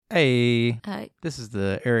Hey, Hi. this is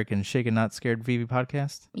the Eric and Shaken Not Scared VV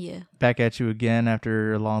podcast. Yeah. Back at you again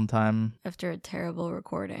after a long time. After a terrible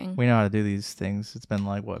recording. We know how to do these things. It's been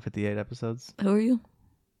like, 58 episodes? Who are you?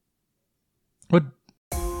 What?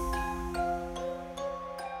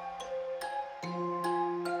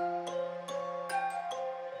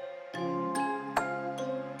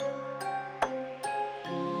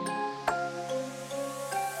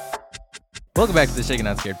 Welcome back to the Shaken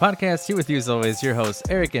Not Scared podcast. Here with you as always, your hosts,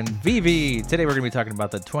 Eric and Vivi. Today we're going to be talking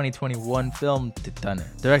about the 2021 film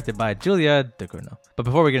Titane, directed by Julia Ducournau. But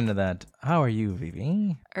before we get into that, how are you,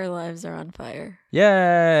 Vivi? Our lives are on fire.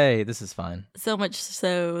 Yay! This is fine. So much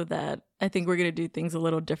so that I think we're going to do things a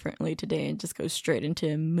little differently today and just go straight into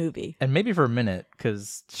a movie. And maybe for a minute,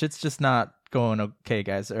 because shit's just not going okay,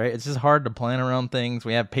 guys, all right? It's just hard to plan around things.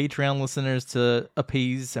 We have Patreon listeners to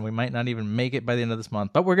appease, and we might not even make it by the end of this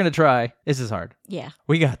month, but we're going to try. It's just hard. Yeah.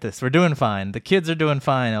 We got this. We're doing fine. The kids are doing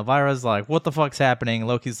fine. Elvira's like, what the fuck's happening?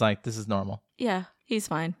 Loki's like, this is normal. Yeah. He's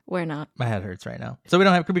fine. We're not. My head hurts right now. So we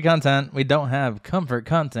don't have creepy content. We don't have comfort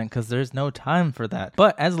content because there's no time for that.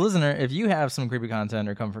 But as a listener, if you have some creepy content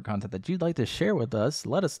or comfort content that you'd like to share with us,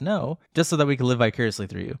 let us know just so that we can live vicariously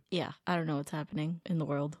through you. Yeah. I don't know what's happening in the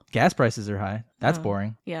world. Gas prices are high. That's Oh.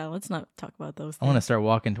 boring. Yeah. Let's not talk about those I things. want to start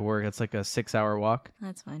walking to work. It's like a 6-hour walk.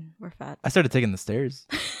 That's fine. We're fat. I started taking the stairs.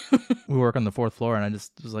 We work on the 4th floor, and I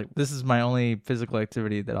just was like, this is my only physical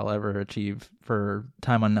activity that I'll ever achieve for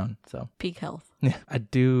time unknown. So Peak health. yeah, I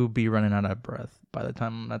do be running out of breath by the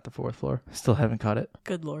time I'm at the 4th floor. Still haven't caught it.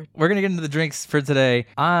 Good Lord. We're going to get into the drinks for today.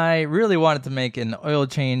 I really wanted to make an oil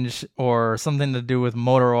change or something to do with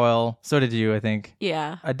motor oil. So did you, I think.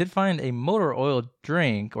 Yeah. I did find a motor oil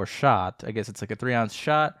drink or shot. I guess it's like a 3-ounce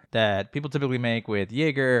shot that people typically make with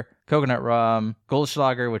Jaeger, coconut rum,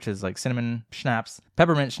 Goldschlager, which is like cinnamon schnapps,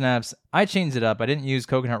 peppermint schnapps. I changed it up. I didn't use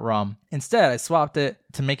coconut rum. Instead, I swapped it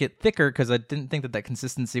to make it thicker because I didn't think that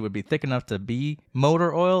consistency would be thick enough to be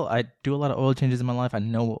motor oil. I do a lot of oil changes in my life. I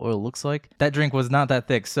know what oil looks like. That drink was not that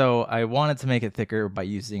thick, so I wanted to make it thicker by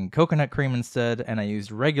using coconut cream instead, and I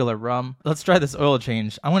used regular rum. Let's try this oil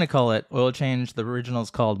change. I'm going to call it oil change. The original is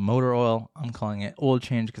called motor oil. I'm calling it oil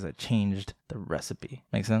change because I changed the recipe.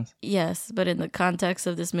 Make sense? Yes. But in the context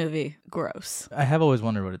of this movie, gross. I have always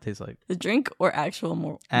wondered what it tastes like. The drink or actual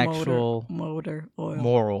motor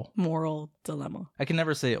oil? Moral dilemma. I can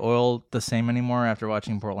never say oil the same anymore after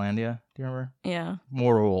watching Portlandia. Do you remember? Yeah.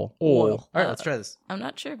 Moral. Oil. All right, let's try this. I'm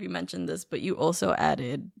not sure if you mentioned this, but you also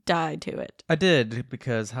added dye to it. I did,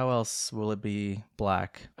 because how else will it be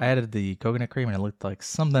black? I added the coconut cream and it looked like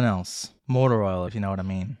something else. Motor oil, if you know what I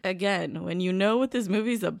mean. Again, when you know what this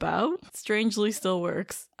movie's about, strangely still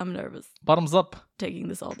works. I'm nervous Bottoms up. taking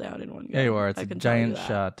this all down in one go. There you are. It's I a can tell you giant that.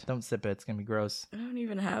 shot. Don't sip it. It's going to be gross. I don't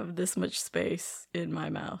even have this much space in my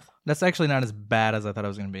mouth. That's actually not as bad as I thought it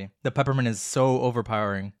was going to be. The peppermint is so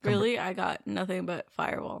overpowering. Really? I got nothing but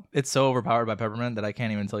Fireball. It's so overpowered by peppermint that I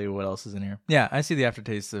can't even tell you what else is in here. Yeah, I see the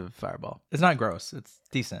aftertaste of Fireball. It's not gross. It's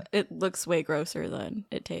decent. It looks way grosser than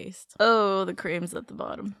it tastes. Oh, the cream's at the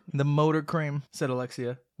bottom. The motor cream, said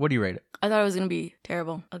Alexia. What do you rate it? I thought it was going to be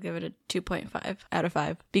terrible. I'll give it a 2.5 out of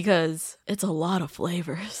 5 because it's a lot of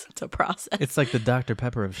flavors to process. It's like the Dr.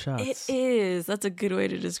 Pepper of shots. It is. That's a good way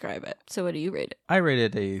to describe it. So what do you rate it? I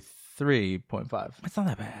rated a 3.5. It's not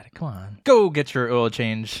that bad. Come on. Go get your oil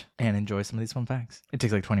change and enjoy some of these fun facts. It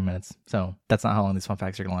takes like 20 minutes. So that's not how long these fun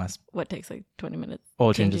facts are going to last. What takes like 20 minutes?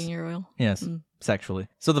 Oil Changing changes. your oil? Yes. Mm. Sexually.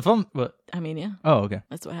 So the fun... What? I mean, yeah, Oh, okay.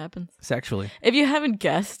 that's what happens. Sexually. If you haven't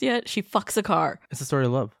guessed yet, she fucks a car. It's a story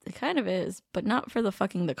of love. It kind of is, but not for the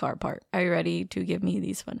fucking the car part. Are you ready to give me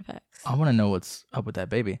these fun facts? I want to know what's up with that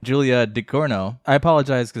baby. Julia Ducournau. I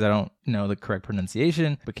apologize because I don't know the correct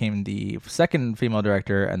pronunciation. Became the 2nd female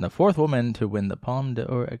director and the 4th woman to win the Palme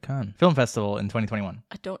d'Or at Cannes Film Festival in 2021.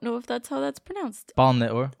 I don't know if that's how that's pronounced. Palme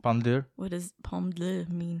d'Or? Palme d'Or? What does Palme bleu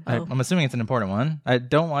mean? I'm assuming it's an important one. I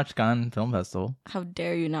don't watch Cannes Film Festival. How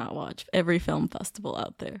dare you not watch every film festival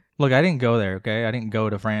out there? Look, I didn't go there, okay? I didn't go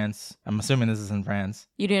to France. I'm assuming this is in France.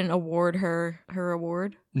 You didn't award her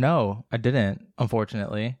award? No, I didn't,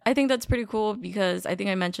 unfortunately. I think that's pretty cool because I think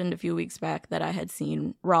I mentioned a few weeks back that I had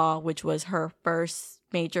seen Raw, which was her first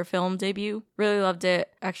major film debut. Really loved it.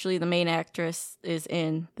 Actually, the main actress is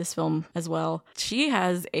in this film as well. She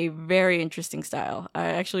has a very interesting style. I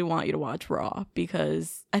actually want you to watch Raw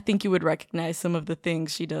because I think you would recognize some of the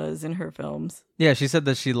things she does in her films. Yeah, she said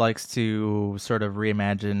that she likes to sort of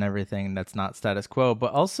reimagine everything that's not status quo.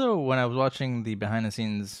 But also, when I was watching the behind the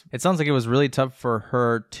scenes, it sounds like it was really tough for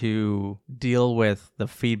her to deal with the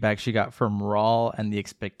feedback she got from Raw and the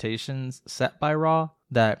expectations set by Raw.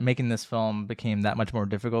 that making this film became that much more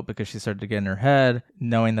difficult because she started to get in her head,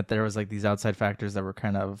 knowing that there was like these outside factors that were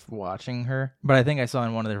kind of watching her. But I think I saw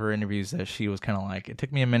in one of her interviews that she was kind of like, it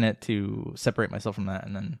took me a minute to separate myself from that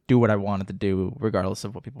and then do what I wanted to do regardless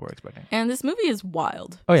of what people were expecting. And this movie is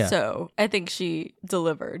wild. Oh, yeah. So I think she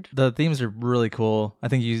delivered. The themes are really cool. I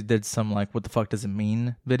think you did some like, what the fuck does it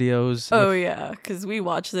mean videos. Oh, yeah. Because we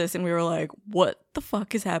watched this and we were like, what the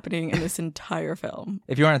fuck is happening in this entire film?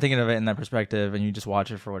 If you aren't thinking of it in that perspective and you just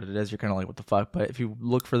watch it for what it is, you're kind of like, what the fuck? But if you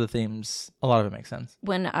look for the themes, a lot of it makes sense.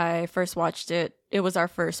 When I first watched it, it was our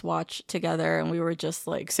first watch together and we were just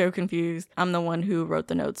like so confused. I'm the one who wrote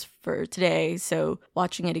the notes for today. So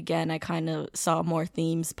watching it again, I kind of saw more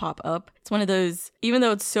themes pop up. It's one of those, even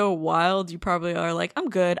though it's so wild, you probably are like, I'm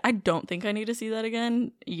good. I don't think I need to see that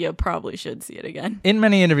again. You probably should see it again. In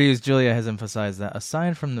many interviews, Julia has emphasized that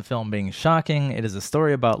aside from the film being shocking, it is a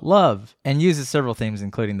story about love and uses several themes,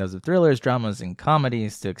 including those of thrillers, dramas, and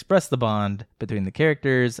comedies to express the bond between the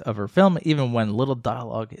characters of her film, even when little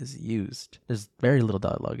dialogue is used. There's very little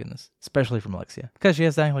dialogue in this, especially from Alexia, because she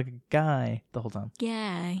has to act like a guy the whole time.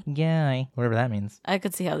 Yay. Yay. Whatever that means. I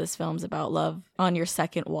could see how this film's about love on your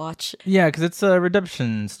second watch. Yeah, because it's a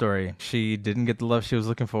redemption story. She didn't get the love she was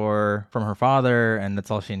looking for from her father, and that's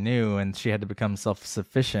all she knew, and she had to become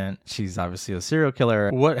self-sufficient. She's obviously a serial killer.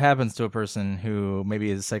 What happens to a person who maybe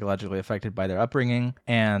is psychologically affected by their upbringing,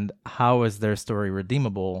 and how is their story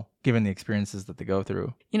redeemable given the experiences that they go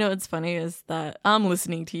through? You know what's funny is that I'm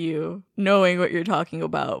listening to you knowing what you're talking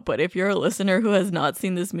about, but if you're a listener who has not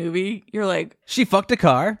seen this movie, you're like, She fucked a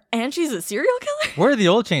car? and she's a serial killer? Where are the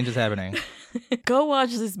old changes happening? Go watch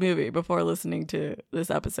this movie before listening to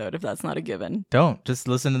this episode if that's not a given. Don't. Just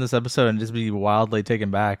listen to this episode and just be wildly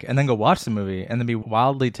taken back, and then go watch the movie, and then be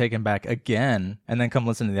wildly taken back again, and then come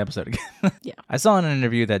listen to the episode again. Yeah. I saw in an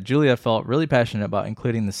interview that Julia felt really passionate about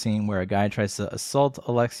including the scene where a guy tries to assault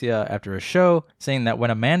Alexia after a show, saying that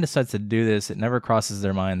when a man decides to do this, it never crosses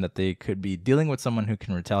their mind that they could be dealing with someone who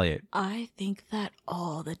can retaliate. I think that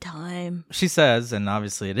all the time. She says, and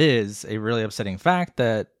obviously it is, a really upsetting fact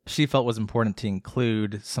that she felt was important to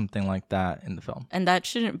include something like that in the film. And that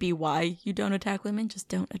shouldn't be why you don't attack women. Just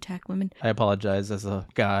don't attack women. I apologize as a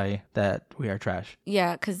guy that we are trash.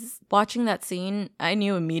 Yeah, because watching that scene, I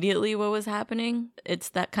knew immediately what was happening. It's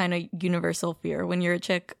that kind of universal fear when you're a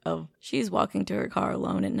chick of she's walking to her car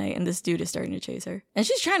alone at night and this dude is starting to chase her. And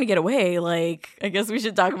she's trying to get away. Like, I guess we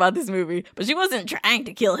should talk about this movie. But she wasn't trying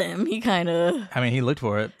to kill him. He kind of... I mean, he looked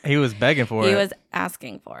for it. He was begging for it. He was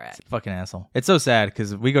asking for it. Fucking asshole. It's so sad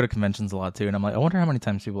because we go to conventions a lot too, and I'm like, I wonder how many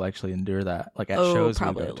times people actually endure that, like at shows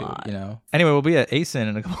probably we go a lot. to, you know? Anyway, we'll be at ASIN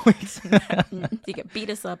in a couple weeks. You can beat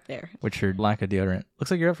us up there. With your lack of deodorant. Looks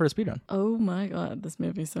like you're up for a speed run. Oh my god, this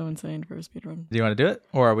movie's so insane for a speedrun. Do you want to do it?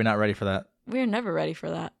 Or are we not ready for that? We're never ready for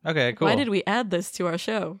that. Okay, cool. Why did we add this to our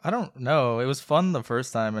show? I don't know. It was fun the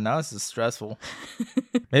first time, and now it's just stressful.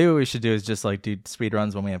 Maybe what we should do is just like do speed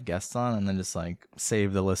runs when we have guests on, and then just like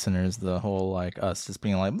save the listeners the whole like us just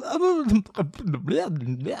being like, and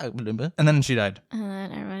then she died. And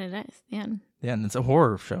then everybody dies. The end. Yeah, and it's a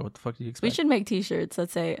horror show. What the fuck do you expect? We should make t-shirts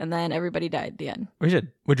that say, and then everybody died. The end. We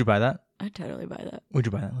should. Would you buy that? I'd totally buy that. Would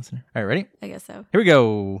you buy that, listener? All right, ready? I guess so. Here we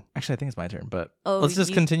go. Actually, I think it's my turn, but let's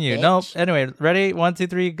just you continue. bitch. Nope. Anyway, ready? 1, 2,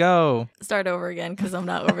 3, go. Start over again because I'm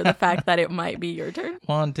not over the fact that it might be your turn.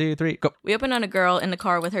 1, 2, 3, go. We open on a girl in the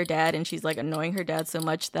car with her dad, and she's like annoying her dad so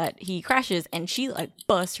much that he crashes, and she like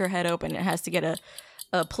busts her head open and has to get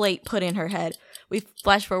a plate put in her head. We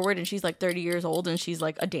flash forward, and she's like 30 years old, and she's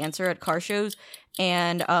like a dancer at car shows,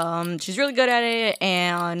 and she's really good at it.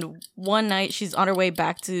 And one night, she's on her way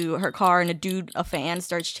back to her car, and a fan,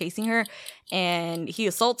 starts chasing her, and he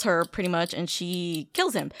assaults her pretty much, and she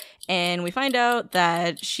kills him. And we find out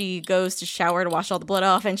that she goes to shower to wash all the blood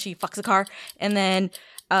off, and she fucks a car, and then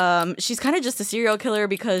she's kind of just a serial killer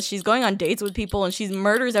because she's going on dates with people and she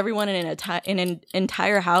murders everyone in an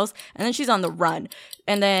entire house, and then she's on the run.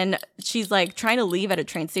 And then she's like trying to leave at a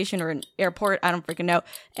train station or an airport, I don't freaking know,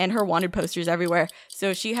 and her wanted posters everywhere.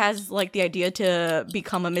 So she has like the idea to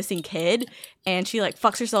become a missing kid, and she like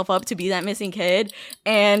fucks herself up to be that missing kid,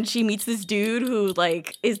 and she meets this dude who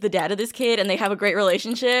like is the dad of this kid, and they have a great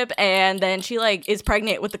relationship, and then she like is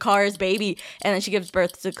pregnant with the car's baby, and then she gives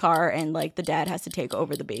birth to the car, and like the dad has to take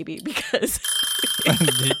over the baby because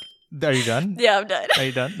Are you done? yeah, I'm done. Are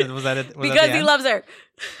you done? Was that it? Was Because that he loves her.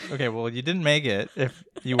 Okay, well, you didn't make it if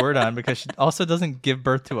you were done because she also doesn't give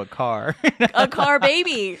birth to a car. A car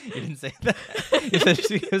baby. You didn't say that. You said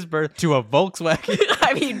she gives birth to a Volkswagen.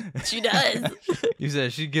 I mean, she does. You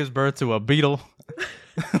said she gives birth to a Beetle.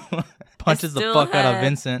 Punches the still fuck out of have-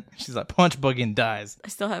 Vincent. She's like, punch Boogie and dies. I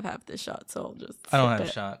still have half this shot, so I'll just I don't sip have a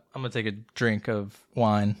it. shot. I'm going to take a drink of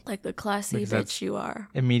wine. Like the classy Because that's- bitch you are.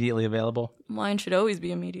 Immediately available. Wine should always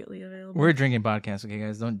be immediately available. We're a drinking podcast, okay,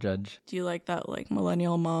 guys? Don't judge. Do you like that like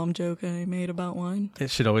millennial mom joke I made about wine? It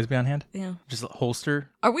should always be on hand. Yeah. Just a holster.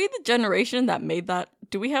 Are we the generation that made that?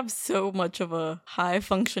 Do we have so much of a high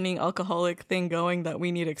functioning alcoholic thing going that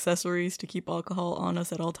we need accessories to keep alcohol on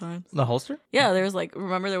us at all times? The holster? Yeah, there's like,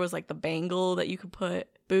 remember there was like the bangle that you could put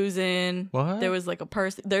booze in. What? There was like a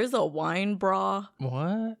purse. There's a wine bra.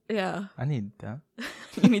 What? Yeah. I need that.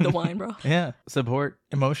 You need the wine bra. Yeah. Support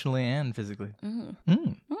emotionally and physically.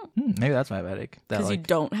 Maybe that's my headache. That Because you like,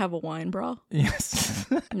 don't have a wine bra. yes.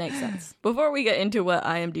 Makes sense. Before we get into what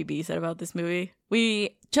IMDb said about this movie,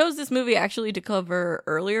 we chose this movie actually to cover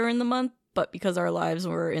earlier in the month, but because our lives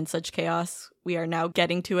were in such chaos, we are now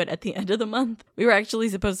getting to it at the end of the month. We were actually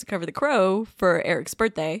supposed to cover The Crow for Eric's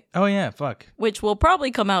birthday, Oh, yeah. Fuck. which will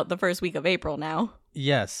probably come out the first week of April now.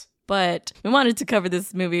 Yes. But we wanted to cover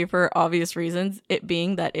this movie for obvious reasons, it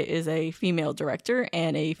being that it is a female director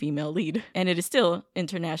and a female lead. And it is still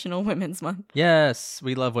International Women's Month. Yes.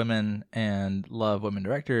 We love women and love women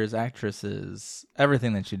directors, actresses,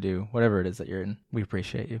 everything that you do, whatever it is that you're in. We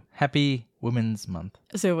appreciate you. Happy Women's Month.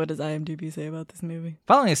 So what does IMDb say about this movie?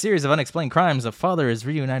 Following a series of unexplained crimes, a father is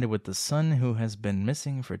reunited with the son who has been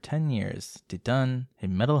missing for 10 years. Titan, a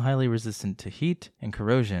metal highly resistant to heat and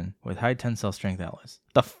corrosion with high tensile strength alloys.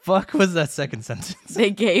 The fuck was that second sentence? They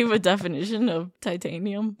gave a definition of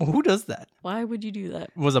titanium. Who does that? Why would you do that?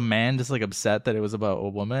 Was a man just like upset that it was about a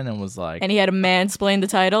woman and was like, And he had to mansplain the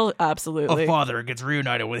title? Absolutely. a father gets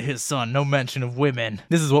reunited with his son, no mention of women.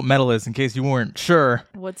 This is what metal is in case you weren't sure.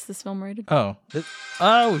 What's this film rated? Oh,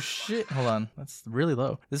 oh shit. Hold on. That's really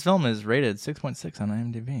low. This film is rated 6.6 on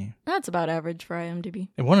IMDb. That's about average for IMDb.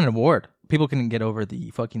 It won an award. People couldn't get over the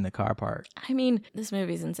fucking the car part. I mean, this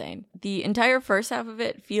movie's insane. The entire first half of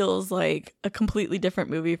it feels like a completely different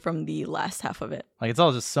movie from the last half of it. Like, it's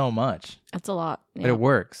all just so much. That's a lot. But it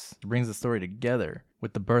works. It brings the story together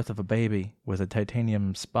with the birth of a baby with a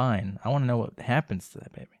titanium spine. I want to know what happens to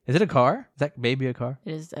that baby. Is it a car? Is that baby a car?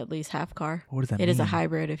 It is at least half car. What does that It mean? is a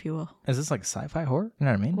hybrid, if you will. Is this like sci-fi horror? You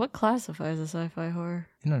know what I mean? What classifies a sci-fi horror?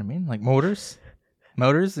 You know what I mean? Like motors?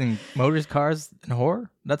 Motors, cars, and horror?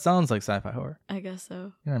 That sounds like sci-fi horror. I guess so. You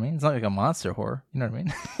know what I mean? It's not like a monster horror. You know what I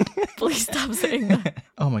mean? Please stop saying that.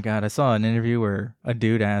 Oh my god, I saw an interview where a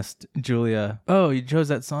dude asked Julia, "Oh, you chose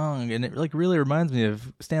that song and it like really reminds me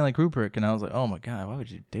of Stanley Kubrick." And I was like, "Oh my god, why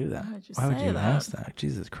would you do that? Why would you Why would say you that? ask that?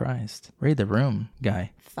 Jesus Christ. Read the room,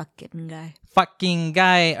 guy." Fucking guy. Fucking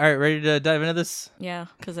guy. All right, ready to dive into this? Yeah,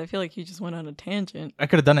 because I feel like you just went on a tangent. I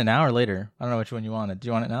could have done it now or later. I don't know which one you wanted. Do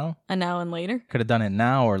you want it now? An now and later? Could have done it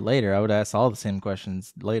now or later. I would ask all the same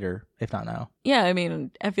questions later, if not now. Yeah, I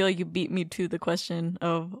mean, I feel like you beat me to the question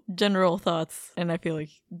of general thoughts, and I feel like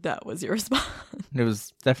that was your response. It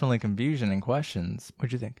was definitely confusion and questions.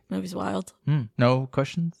 What'd you think? Movie's wild. No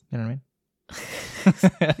questions? You know what I mean?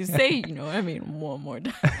 You say, you know what I mean, one more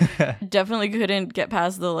time. Definitely couldn't get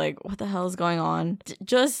past the like, what the hell is going on?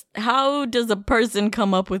 Just how does a person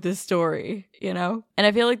come up with this story, you know? And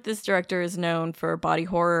I feel like this director is known for body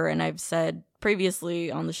horror, and I've said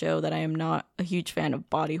previously on the show that I am not a huge fan of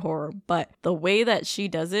body horror, but the way that she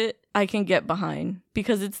does it, I can get behind,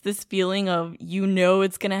 because it's this feeling of you know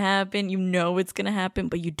it's gonna happen,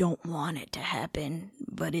 but you don't want it to happen,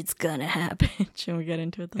 but it's gonna happen. Should we get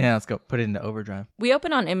into it then? Yeah, let's go. Put it into overdrive. We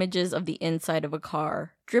open on images of the inside of a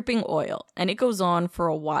car dripping oil, and it goes on for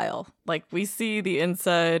a while. Like, we see the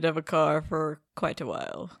inside of a car for quite a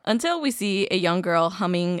while. Until we see a young girl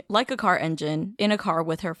humming like a car engine in a car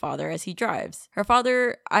with her father as he drives. Her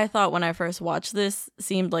father, I thought when I first watched this,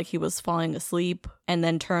 seemed like he was falling asleep and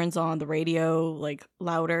then turns on the radio like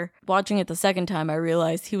louder. Watching it the second time, I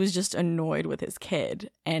realized he was just annoyed with his kid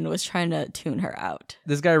and was trying to tune her out.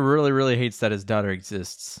 This guy really, really hates that his daughter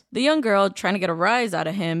exists. The young girl, trying to get a rise out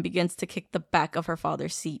of him, begins to kick the back of her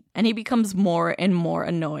father's seat, and he becomes more and more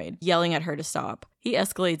annoyed, yelling at her to stop. He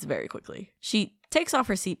escalates very quickly. She takes off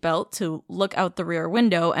her seatbelt to look out the rear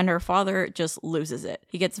window, and her father just loses it.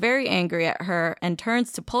 He gets very angry at her and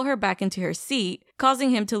turns to pull her back into her seat,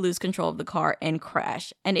 causing him to lose control of the car and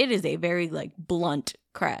crash. And it is a very blunt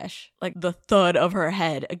crash, like the thud of her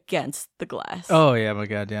head against the glass. Oh, yeah, my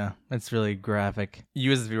God, yeah. It's really graphic.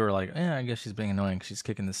 You as the viewer are like, yeah, I guess she's being annoying because she's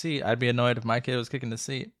kicking the seat. I'd be annoyed if my kid was kicking the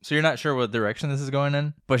seat. So you're not sure what direction this is going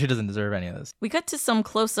in, but she doesn't deserve any of this. We cut to some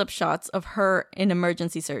close-up shots of her in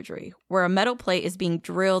emergency surgery, where a metal plate is being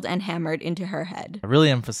drilled and hammered into her head. It really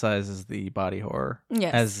emphasizes the body horror.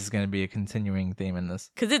 Yes. As is going to be a continuing theme in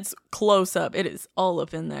this. Because it's close-up. It is all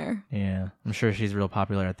up in there. Yeah, I'm sure she's real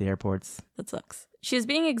popular at the airports. That sucks. She is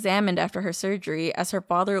being examined after her surgery as her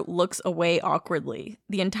father looks away awkwardly.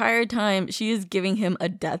 The entire time, she is giving him a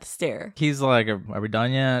death stare. He's like, are we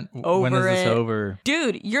done yet? When is this over?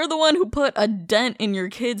 Dude, you're the one who put a dent in your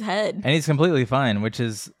kid's head. And he's completely fine, which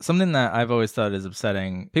is something that I've always thought is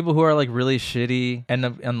upsetting. People who are like really shitty end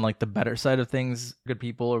up on like the better side of things, good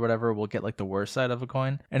people or whatever, will get like the worst side of a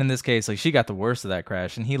coin. And in this case, like she got the worst of that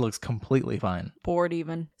crash and he looks completely fine. Bored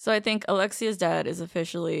even. So I think Alexia's dad is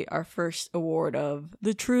officially our first award of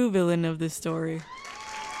the true villain of this story.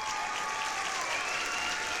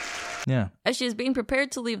 Yeah. As she is being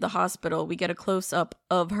prepared to leave the hospital, we get a close-up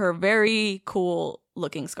of her very cool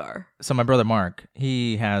looking scar. So my brother Mark,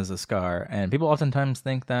 he has a scar, and people oftentimes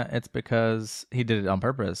think that it's because he did it on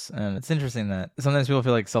purpose. And it's interesting that sometimes people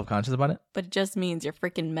feel like self-conscious about it. But it just means you're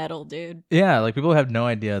freaking metal, dude. Yeah, like people have no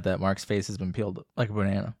idea that Mark's face has been peeled like a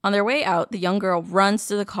banana. On their way out, the young girl runs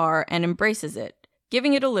to the car and embraces it,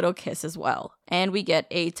 giving it a little kiss as well. And we get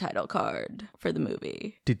a title card for the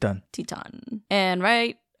movie. Titan. And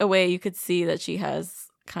right away, you could see that she has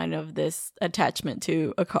kind of this attachment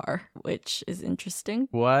to a car, which is interesting.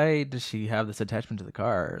 Why does she have this attachment to the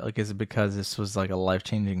car? Like, is it because this was like a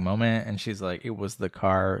life-changing moment and she's like, it was the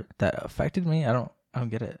car that affected me? I don't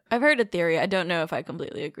get it. I've heard a theory. I don't know if I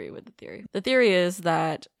completely agree with the theory. The theory is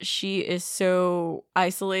that she is so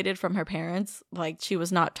isolated from her parents. Like, she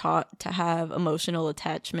was not taught to have emotional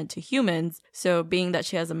attachment to humans. So being that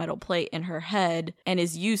she has a metal plate in her head and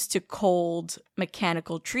is used to cold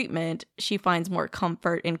mechanical treatment, she finds more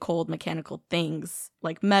comfort in cold mechanical things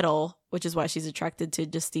like metal, which is why she's attracted to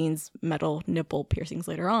Justine's metal nipple piercings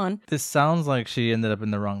later on. This sounds like she ended up in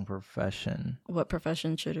the wrong profession. What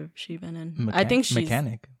profession should have she been in? I think she's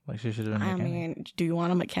mechanic. Like she should have been a mechanic. I mean, do you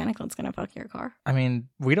want a mechanic that's gonna fuck your car? I mean,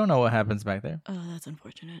 we don't know what happens back there. Oh, that's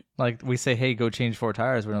unfortunate. Like we say, hey, go change 4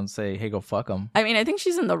 tires. We don't say, hey, go fuck them. I mean, I think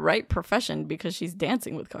she's in the right profession because she's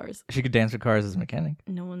dancing with cars. She could dance with cars as a mechanic.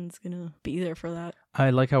 No one's gonna be there for that. I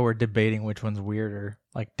like how we're debating which one's weirder.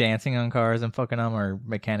 Like dancing on cars and fucking them or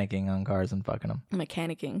mechanicking on cars and fucking them.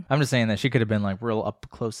 Mechanicking. I'm just saying that she could have been like real up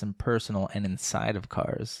close and personal and inside of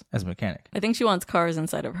cars as a mechanic. I think she wants cars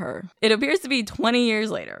inside of her. It appears to be 20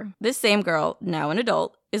 years later. This same girl, now an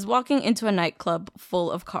adult, is walking into a nightclub full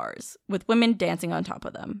of cars, with women dancing on top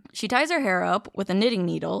of them. She ties her hair up with a knitting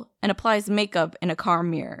needle and applies makeup in a car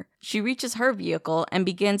mirror. She reaches her vehicle and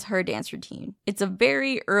begins her dance routine. It's a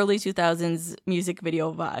very early 2000s music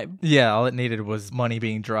video vibe. Yeah, all it needed was money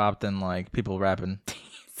being dropped and like people rapping.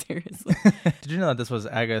 Seriously. Did you know that this was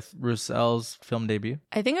Agatha Russell's film debut?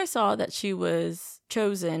 I think I saw that she was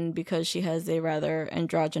chosen because she has a rather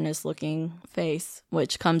androgynous looking face,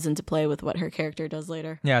 which comes into play with what her character does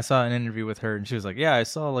later. Yeah, I saw an interview with her and she was like, yeah, I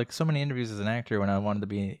saw like so many interviews as an actor when I wanted to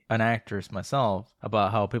be an actress myself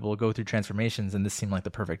about how people go through transformations, and this seemed like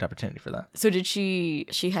the perfect opportunity for that. So did she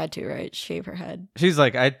had to, right? Shave her head. She's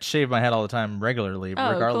like, I shave my head all the time regularly,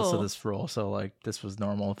 regardless cool. of this role. So like this was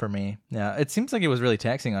normal for me. Yeah, it seems like it was really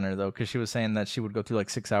taxing on her though, because she was saying that she would go through like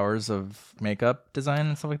 6 hours of makeup design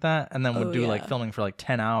and stuff like that, and then would do like filming for like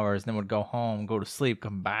 10 hours, then would go home, go to sleep,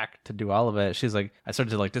 come back to do all of it. She's like, I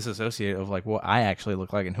started to like disassociate of like what I actually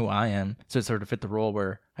look like and who I am. So it sort of fit the role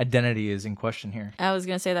where identity is in question here. I was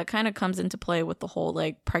going to say that kind of comes into play with the whole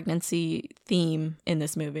like pregnancy theme in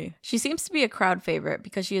this movie. She seems to be a crowd favorite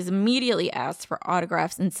because she is immediately asked for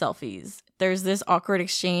autographs and selfies. There's this awkward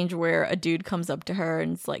exchange where a dude comes up to her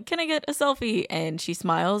and it's like, can I get a selfie? And she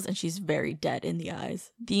smiles and she's very dead in the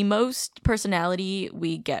eyes. The most personality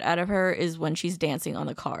we get out of her is when she's dancing on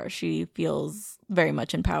the car. She feels very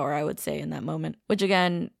much in power, I would say, in that moment, which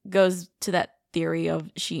again goes to that theory of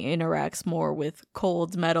she interacts more with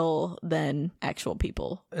cold metal than actual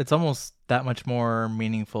people. It's almost that much more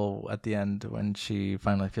meaningful at the end when she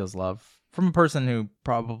finally feels love from a person who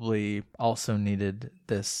probably also needed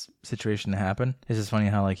this situation to happen. It's just funny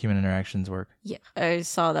how like human interactions work. Yeah, I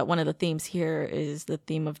saw that one of the themes here is the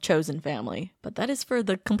theme of chosen family, but that is for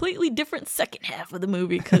the completely different second half of the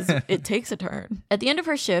movie because it takes a turn. At the end of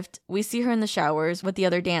her shift, we see her in the showers with the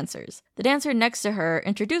other dancers. The dancer next to her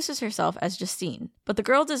introduces herself as Justine, but the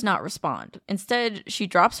girl does not respond. Instead, she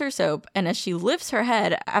drops her soap, and as she lifts her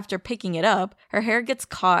head after picking it up, her hair gets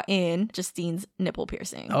caught in Justine's nipple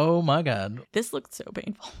piercing. Oh my god. This looked so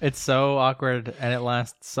painful. It's so awkward and it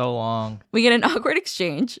lasts so long. We get an awkward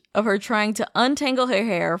exchange of her trying to untangle her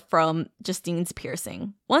hair from Justine's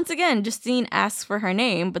piercing. Once again, Justine asks for her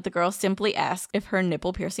name, but the girl simply asks if her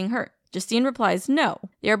nipple piercing hurt. Justine replies no.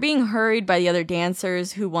 They are being hurried by the other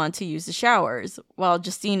dancers who want to use the showers. While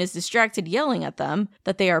Justine is distracted yelling at them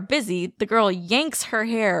that they are busy, the girl yanks her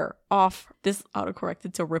hair off. This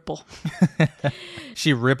autocorrected to ripple.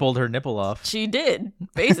 She rippled her nipple off. She did,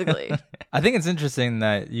 basically. I think it's interesting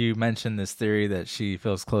that you mentioned this theory that she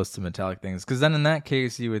feels close to metallic things, because then in that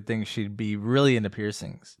case, you would think she'd be really into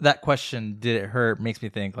piercings. That question, did it hurt, makes me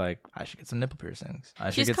think, like, I should get some nipple piercings. I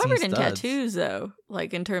should She's get covered some in studs. tattoos, though,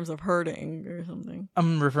 like in terms of hurting or something.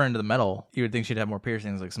 I'm referring to the metal. You would think she'd have more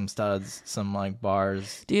piercings, like some studs, some like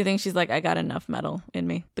bars. Do you think she's like, I got enough metal in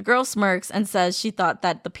me? The girl smirks and says she thought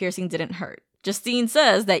that the piercing didn't hurt. Justine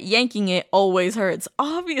says that yanking it always hurts.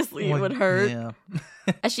 Obviously, it would hurt. Yeah.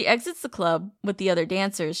 As she exits the club with the other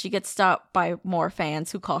dancers, she gets stopped by more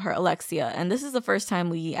fans who call her Alexia, and this is the first time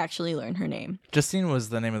we actually learn her name. Justine was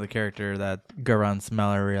the name of the character that Garance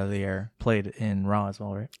Malarier played in Raw as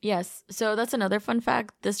well, right? Yes, so that's another fun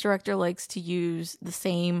fact. This director likes to use the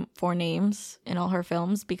same 4 names in all her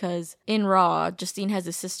films because in Raw, Justine has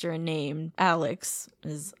a sister named Alex,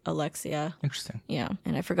 is Alexia. Interesting. Yeah,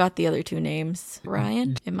 and I forgot the other 2 names.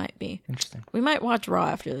 Ryan? It might be. Interesting. We might watch Raw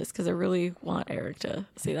after this because I really want Eric to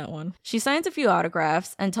see that one. She signs a few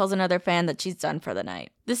autographs and tells another fan that she's done for the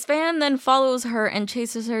night. This fan then follows her and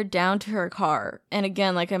chases her down to her car. And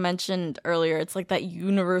again, like I mentioned earlier, it's like that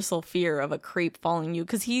universal fear of a creep following you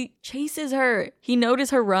because he chases her. He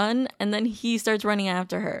noticed her run and then he starts running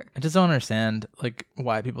after her. I just don't understand like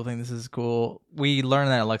why people think this is cool. We learn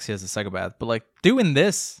that Alexia is a psychopath, but like doing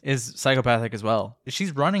this is psychopathic as well.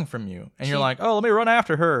 She's running from you and you're like, oh, let me run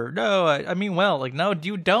after her. No, I mean, well, like, no,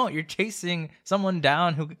 you don't. You're chasing someone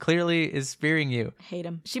down who clearly is fearing you. Hate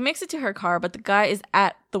him. She makes it to her car, but the guy is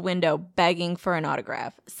at the window begging for an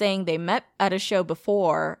autograph, saying they met at a show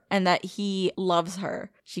before and that he loves her.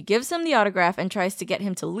 She gives him the autograph and tries to get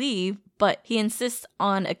him to leave, but he insists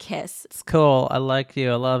on a kiss. It's cool. I like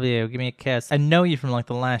you. I love you. Give me a kiss. I know you from like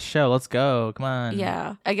the last show. Let's go. Come on.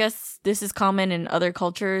 Yeah. I guess this is common in other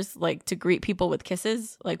cultures, like to greet people with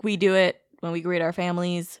kisses. Like we do it when we greet our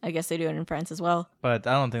families. I guess they do it in France as well. But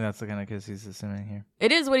I don't think that's the kind of kiss he's assuming here.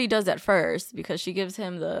 It is what he does at first because she gives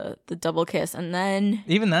him the double kiss and then...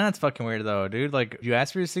 Even that's fucking weird though, dude. Like, you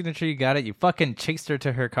asked for your signature, you got it. You fucking chased her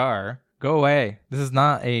to her car. Go away. This is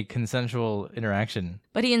not a consensual interaction.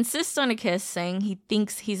 But he insists on a kiss, saying he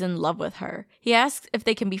thinks he's in love with her. He asks if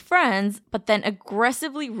they can be friends, but then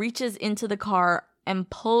aggressively reaches into the car and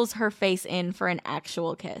pulls her face in for an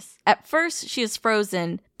actual kiss. At first, she is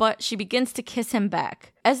frozen, but she begins to kiss him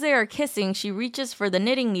back. As they are kissing, she reaches for the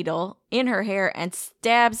knitting needle in her hair and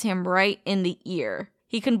stabs him right in the ear.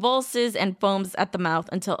 He convulses and foams at the mouth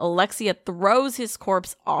until Alexia throws his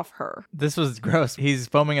corpse off her. This was gross. He's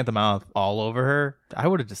foaming at the mouth all over her. I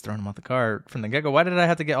would have just thrown him off the car from the get-go. Why did I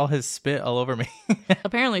have to get all his spit all over me?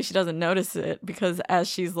 Apparently she doesn't notice it because as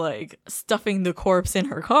she's like stuffing the corpse in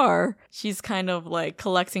her car, she's kind of like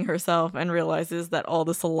collecting herself and realizes that all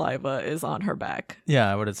the saliva is on her back.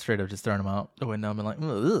 Yeah, I would have straight up just thrown him out the window and been like,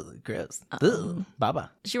 ugh, gross. Ugh,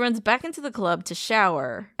 baba. She runs back into the club to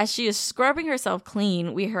shower. As she is scrubbing herself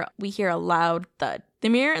clean, we hear a loud thud. The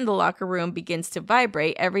mirror in the locker room begins to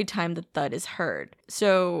vibrate every time the thud is heard.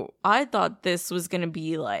 So I thought this was going to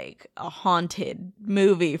be like a haunted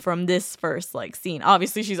movie from this first like scene.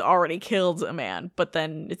 Obviously she's already killed a man, but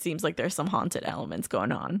then it seems like there's some haunted elements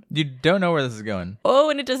going on. You don't know where this is going. Oh,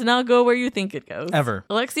 and it does not go where you think it goes. Ever.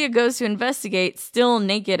 Alexia goes to investigate, still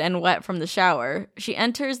naked and wet from the shower. She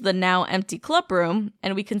enters the now empty club room,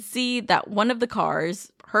 and we can see that one of the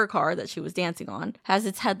cars, her car that she was dancing on, has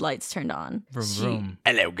its headlights turned on. Vroom, vroom.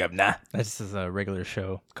 Hello, governor. That's just a regular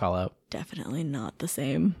show call out. Definitely not the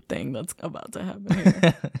same thing that's about to happen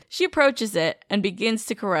here. She approaches it and begins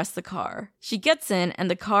to caress the car. She gets in and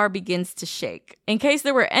the car begins to shake. In case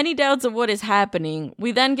there were any doubts of what is happening,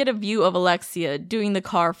 we then get a view of Alexia doing the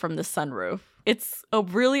car from the sunroof. It's a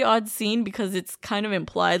really odd scene because it's kind of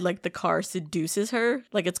implied like the car seduces her.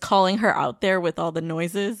 Like it's calling her out there with all the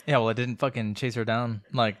noises. Yeah, well, it didn't fucking chase her down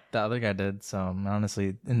like the other guy did. So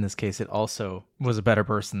honestly, in this case, it also was a better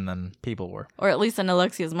person than people were. Or at least in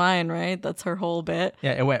Alexia's mind, right? That's her whole bit.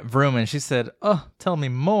 Yeah, it went vroom and she said, oh, tell me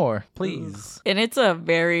more, please. And it's a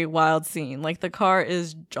very wild scene. Like the car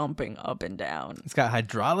is jumping up and down. It's got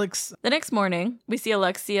hydraulics. The next morning, we see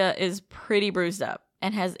Alexia is pretty bruised up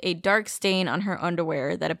and has a dark stain on her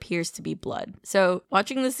underwear that appears to be blood. So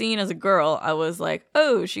watching the scene as a girl, I was like,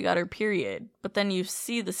 oh, she got her period. But then you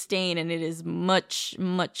see the stain and it is much,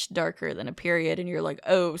 much darker than a period. And you're like,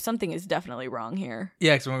 oh, something is definitely wrong here.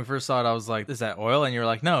 Yeah, because when we first saw it, I was like, is that oil? And you're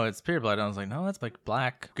like, no, it's period blood. And I was like, no, that's like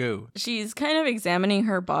black goo. She's kind of examining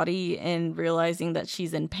her body and realizing that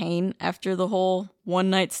she's in pain after the whole one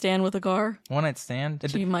night stand with a car. One night stand?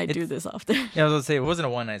 She might do this often. Yeah, I was going to say, it wasn't a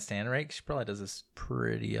one night stand, right? She probably does this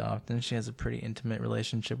pretty often. She has a pretty intimate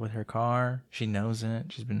relationship with her car. She knows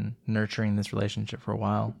it. She's been nurturing this relationship for a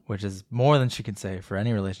while, which is more than she could say for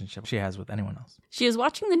any relationship she has with anyone else. She is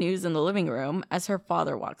watching the news in the living room as her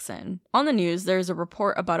father walks in. On the news, there's a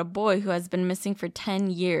report about a boy who has been missing for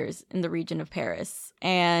 10 years in the region of Paris.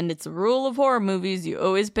 And it's a rule of horror movies. You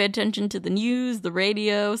always pay attention to the news, the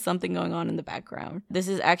radio, something going on in the background. This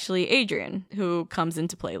is actually Adrian, who comes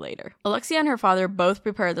into play later. Alexia and her father both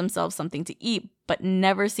prepare themselves something to eat, but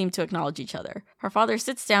never seem to acknowledge each other. Her father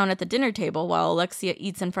sits down at the dinner table while Alexia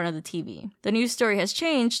eats in front of the TV. The news story has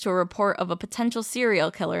changed to a report of a potential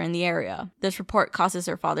serial killer in the area. This report causes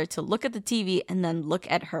her father to look at the TV and then look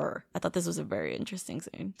at her. I thought this was a very interesting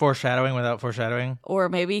scene. Foreshadowing without foreshadowing? Or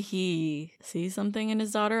maybe he sees something in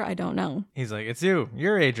his daughter. I don't know. He's like, it's you.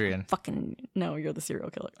 You're Adrian. Fucking no, you're the serial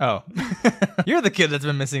killer. Oh. You're the kid that's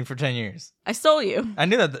been missing for 10 years. I stole you. I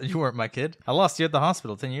knew that you weren't my kid. I lost you at the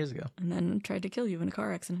hospital 10 years ago. And then tried to kill you in a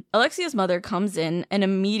car accident. Alexia's mother comes in and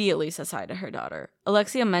immediately says hi to her daughter.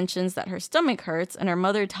 Alexia mentions that her stomach hurts, and her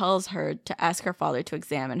mother tells her to ask her father to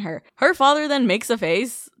examine her. Her father then makes a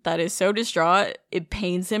face that is so distraught, it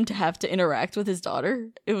pains him to have to interact with his daughter.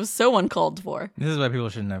 It was so uncalled for. This is why people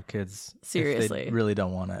shouldn't have kids. Seriously. If they really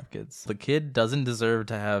don't want to have kids. The kid doesn't deserve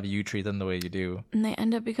to have you treat them the way you do. And they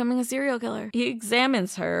end up becoming a serial killer. He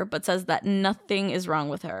examines her, but says that nothing is wrong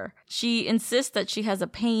with her. She insists that she has a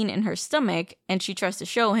pain in her stomach, and she tries to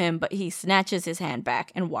show him, but he snatches his hand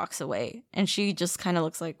back and walks away. And she just kind of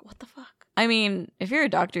looks like, what the fuck? I mean, if you're a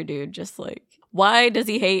doctor, dude, just like, why does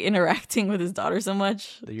he hate interacting with his daughter so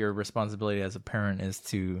much? Your responsibility as a parent is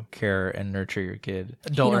to care and nurture your kid,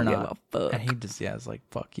 adult or not. And he just, is like,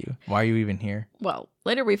 fuck you. Why are you even here? Well,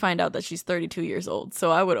 later we find out that she's 32 years old,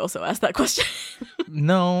 so I would also ask that question.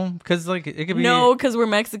 No, because like it could be. No, because we're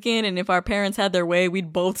Mexican, and if our parents had their way,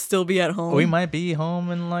 we'd both still be at home. We might be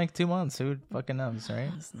home in like 2 months. Who fucking knows, right?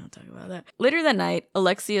 Let's not talk about that. Later that night,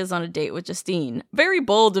 Alexia is on a date with Justine. Very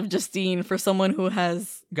bold of Justine for someone who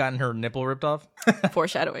has gotten her nipple ripped off.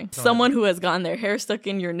 Foreshadowing. Someone who has gotten their hair stuck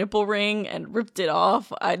in your nipple ring and ripped it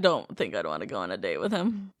off. I don't think I'd want to go on a date with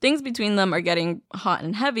him. Things between them are getting hot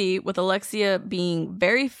and heavy, with Alexia being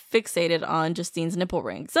very fixated on Justine's nipple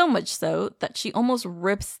ring. So much so that she almost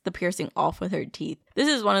rips the piercing off with her teeth. This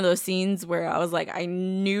is one of those scenes where I was like, I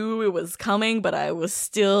knew it was coming, but I was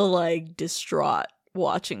still like distraught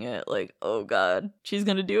watching it. Like, oh god, she's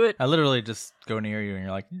gonna do it. I literally just go near you and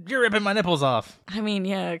you're like, you're ripping my nipples off. I mean,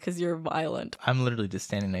 yeah, because you're violent. I'm literally just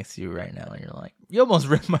standing next to you right now and you're like, you almost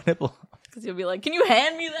ripped my nipple off. Because you'll be like, can you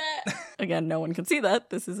hand me that? Again, no one can see that.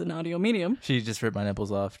 This is an audio medium. She just ripped my nipples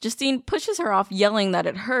off. Justine pushes her off, yelling that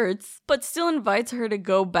it hurts, but still invites her to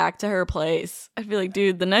go back to her place. I feel like,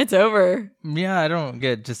 dude, the night's over. Yeah, I don't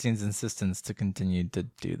get Justine's insistence to continue to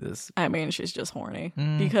do this. I mean, she's just horny.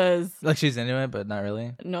 Because... like, she's into it, but not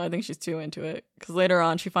really? No, I think she's too into it. Because later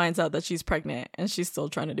on, she finds out that she's pregnant, and she's still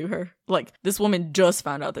trying to do her. Like, this woman just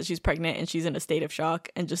found out that she's pregnant, and she's in a state of shock,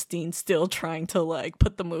 and Justine's still trying to, like,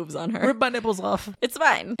 put the moves on her. Rip my nipples off. It's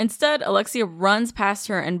fine. Instead, Alexia runs past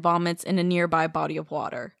her and vomits in a nearby body of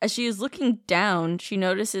water. As she is looking down, she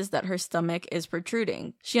notices that her stomach is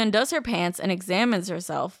protruding. She undoes her pants and examines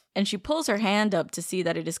herself, and she pulls her hand up to see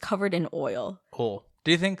that it is covered in oil. Cool. Do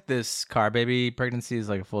you think this car baby pregnancy is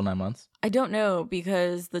like a full 9 months? I don't know,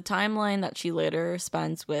 because the timeline that she later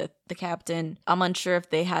spends with the captain, I'm unsure if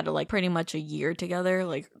they had like pretty much a year together,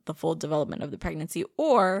 like the full development of the pregnancy,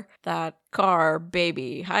 or that car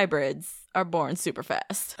baby hybrids are born super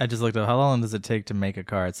fast. I just looked up how long does it take to make a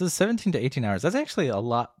car. It says 17 to 18 hours. That's actually a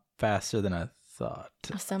lot faster than I thought.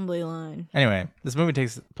 Assembly line. Anyway, this movie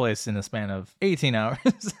takes place in a span of 18 hours.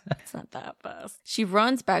 It's not that fast. She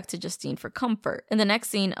runs back to Justine for comfort. In the next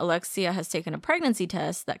scene, Alexia has taken a pregnancy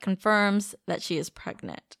test that confirms that she is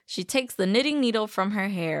pregnant. She takes the knitting needle from her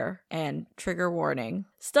hair and, trigger warning,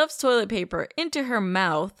 stuffs toilet paper into her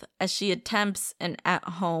mouth as she attempts an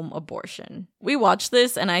at-home abortion. We watched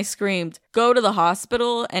this and I screamed, go to the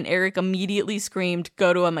hospital, and Eric immediately screamed,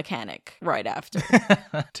 go to a mechanic right after.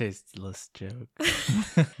 Tasteless joke.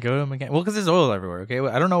 Go to a mechanic. Well, because there's oil everywhere, okay?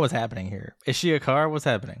 I don't know what's happening here. Is she a car? What's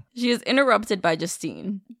happening? She is interrupted by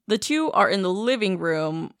Justine. The two are in the living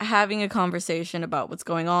room having a conversation about what's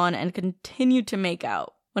going on and continue to make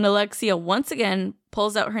out, when Alexia once again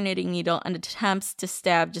pulls out her knitting needle and attempts to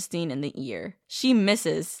stab Justine in the ear. She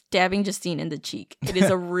misses, stabbing Justine in the cheek. It is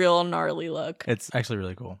a real gnarly look. It's actually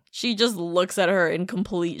really cool. She just looks at her in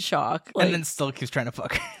complete shock. And then still keeps trying to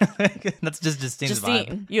fuck her. That's just Justine's vibe.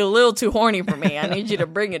 Justine, you're a little too horny for me. I need you to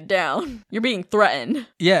bring it down. You're being threatened.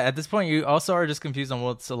 Yeah, at this point, you also are just confused on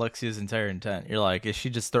what's Alexia's entire intent. You're like, is she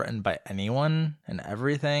just threatened by anyone and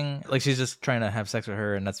everything? Like, she's just trying to have sex with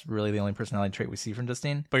her, and that's really the only personality trait we see from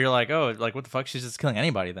Justine. But you're like, oh, like, what the fuck? She's just killing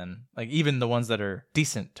anybody then. Like, even the ones that are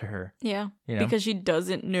decent to her. Yeah, you know? Because she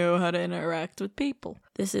doesn't know how to interact with people.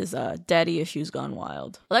 This is daddy issues gone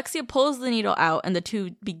wild. Alexia pulls the needle out and the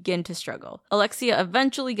two begin to struggle. Alexia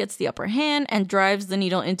eventually gets the upper hand and drives the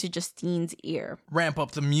needle into Justine's ear. Ramp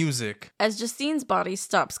up the music. As Justine's body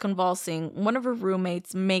stops convulsing, one of her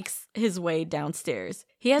roommates makes his way downstairs.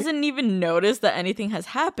 He hasn't even noticed that anything has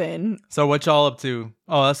happened. So what y'all up to?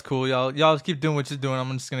 Oh, that's cool. Y'all keep doing what you're doing.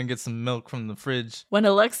 I'm just gonna get some milk from the fridge. When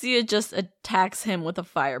Alexia just attacks him with a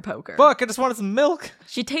fire poker. Fuck, I just wanted some milk.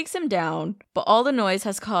 She takes him down, but all the noise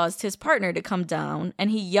has caused his partner to come down,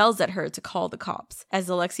 and he yells at her to call the cops as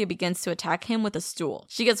Alexia begins to attack him with a stool.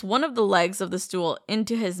 She gets one of the legs of the stool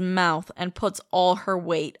into his mouth and puts all her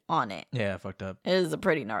weight on it. Yeah, fucked up. It is a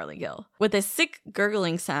pretty gnarly kill. With a sick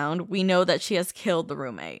gurgling sound, we know that she has killed the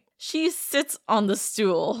roommate. She sits on the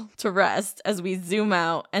stool to rest as we zoom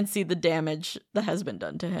out and see the damage that has been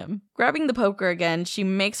done to him. Grabbing the poker again, she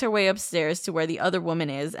makes her way upstairs to where the other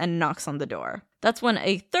woman is and knocks on the door. That's when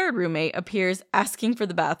a third roommate appears asking for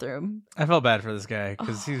the bathroom. I felt bad for this guy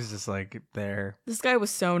because he was just like there. This guy was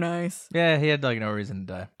so nice. Yeah, he had like no reason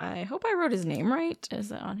to die. I hope I wrote his name right.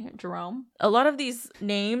 Is it on here? Jerome? A lot of these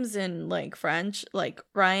names in like French, like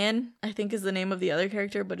Ryan, I think is the name of the other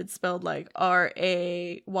character, but it's spelled like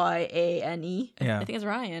Rayane. Yeah. I think it's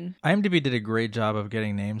Ryan. IMDb did a great job of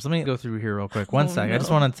getting names. Let me go through here real quick. One sec. No. I just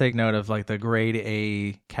want to take note of like the grade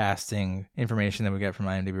A casting information that we get from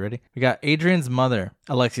IMDb. Ready? We got Adrian's mother,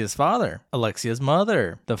 Alexia's father, Alexia's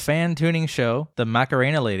mother, the fan tuning show, the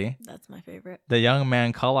Macarena lady, That's my favorite. the young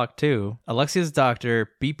man Kolok 2, Alexia's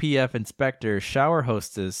doctor, BPF inspector, shower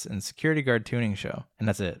hostess, and security guard tuning show. And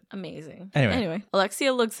that's it. Amazing. Anyway.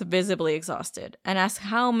 Alexia looks visibly exhausted and asks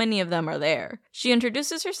how many of them are there. She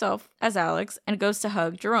introduces herself as Alex and goes to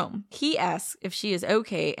hug Jerome. He asks if she is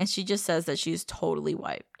okay, and she just says that she's totally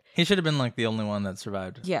wiped. He should have been like the only one that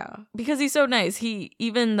survived. Yeah, because he's so nice. He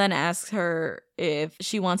even then asks her if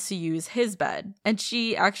she wants to use his bed. And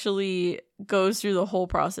she actually goes through the whole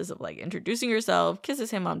process of like introducing herself, kisses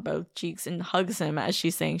him on both cheeks, and hugs him as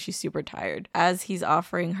she's saying she's super tired. As he's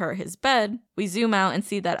offering her his bed, we zoom out and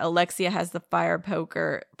see that Alexia has the fire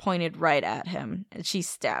poker pointed right at him, and she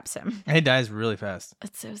stabs him. And he dies really fast.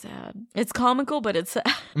 It's so sad. It's comical, but it's sad.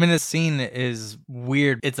 I mean, this scene is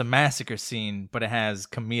weird. It's a massacre scene, but it has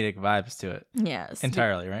comedic vibes to it. Yes.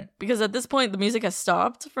 Entirely, right? Because at this point, the music has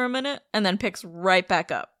stopped for a minute and then picks right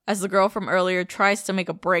back up as the girl from earlier tries to make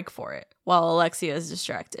a break for it while Alexia is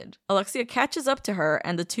distracted. Alexia catches up to her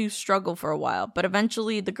and the two struggle for a while, but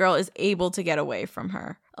eventually the girl is able to get away from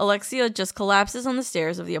her. Alexia just collapses on the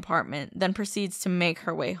stairs of the apartment, then proceeds to make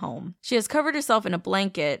her way home. She has covered herself in a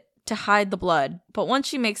blanket to hide the blood, but once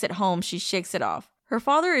she makes it home, she shakes it off. Her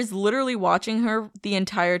father is literally watching her the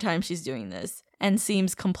entire time she's doing this, and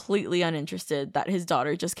seems completely uninterested that his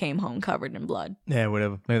daughter just came home covered in blood. Yeah,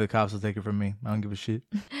 whatever. Maybe the cops will take it from me. I don't give a shit.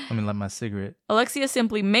 Let me light my cigarette. Alexia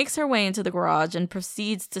simply makes her way into the garage and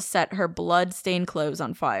proceeds to set her blood-stained clothes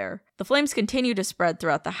on fire. The flames continue to spread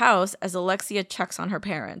throughout the house as Alexia checks on her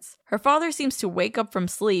parents. Her father seems to wake up from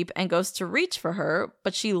sleep and goes to reach for her,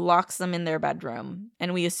 but she locks them in their bedroom,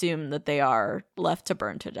 and we assume that they are left to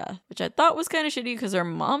burn to death, which I thought was kind of shitty because her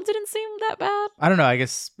mom didn't seem that bad. I don't know. I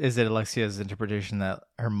guess, is it Alexia's interpretation that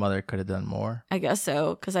her mother could have done more? I guess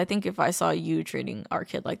so, because I think if I saw you treating our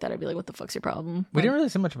kid like that, I'd be like, what the fuck's your problem? We didn't really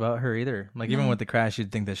see much about her either. Like, even with the crash,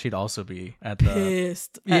 you'd think that she'd also be at the...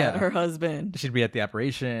 Pissed Yeah. at her husband. She'd be at the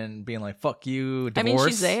operation, being like, fuck you, divorce. I mean,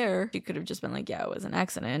 she's there. She could have just been like, yeah, it was an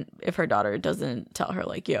accident. If her daughter doesn't tell her,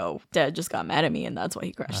 like, yo, dad just got mad at me and that's why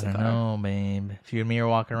he crashed I the don't car. know, babe. If you and me are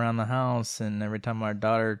walking around the house and every time our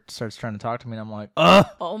daughter starts trying to talk to me, I'm like, ugh,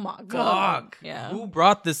 Oh my God. fuck. Yeah. Who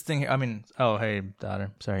brought this thing here? I mean, oh, hey, daughter.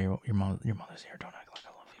 Sorry, your mother's here. Don't act like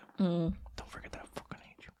I love you. Don't forget that I fucking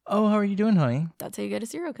hate you. Oh, how are you doing, honey? That's how you get a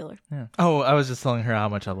serial killer. Yeah. Oh, I was just telling her how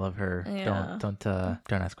much I love her. Yeah. Don't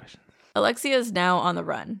ask questions. Alexia is now on the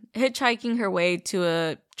run, hitchhiking her way to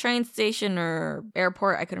a train station or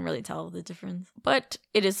airport. I couldn't really tell the difference. But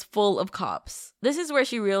it is full of cops. This is where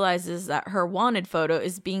she realizes that her wanted photo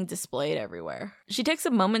is being displayed everywhere. She takes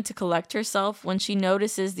a moment to collect herself when she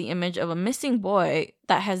notices the image of a missing boy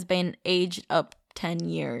that has been aged up 10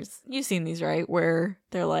 years. You've seen these, right? Where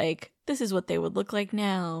they're like, this is what they would look like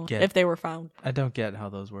now Yeah. if they were found. I don't get how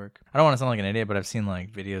those work. I don't want to sound like an idiot, but I've seen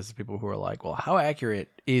like videos of people who are like, well, how accurate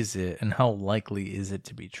is it and how likely is it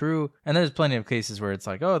to be true? And there's plenty of cases where it's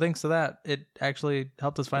like, oh, thanks to that, it actually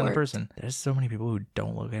helped us find the Worked. person. There's so many people who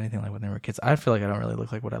don't look anything like when they were kids. I feel like I don't really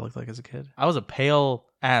look like what I looked like as a kid. I was a pale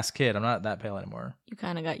ass kid. I'm not that pale anymore. You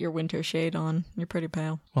kind of got your winter shade on. You're pretty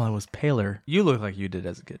pale. Well, I was paler. You look like you did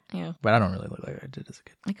as a kid. Yeah. But I don't really look like I did as a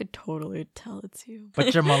kid. I could totally tell it's you.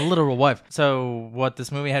 But you're my literal wife. So what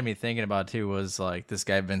this movie had me thinking about too was like this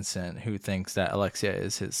guy Vincent who thinks that Alexia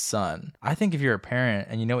is his son. I think if you're a parent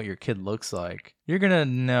and you know what your kid looks like, you're gonna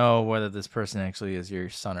know whether this person actually is your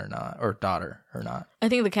son or not, or daughter or not. I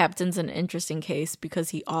think the captain's an interesting case because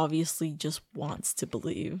he obviously just wants to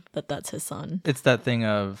believe that that's his son. It's that thing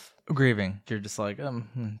of grieving. You're just like,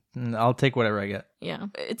 I'll take whatever I get. Yeah.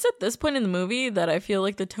 It's at this point in the movie that I feel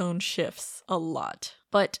like the tone shifts a lot.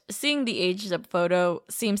 But seeing the aged up photo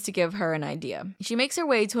seems to give her an idea. She makes her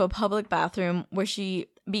way to a public bathroom where she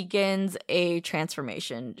begins a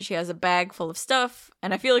transformation. She has a bag full of stuff,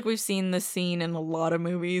 and I feel like we've seen this scene in a lot of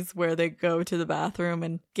movies where they go to the bathroom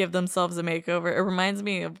and give themselves a makeover. It reminds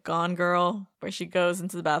me of Gone Girl, where she goes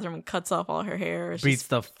into the bathroom and cuts off all her hair. It's Beats just-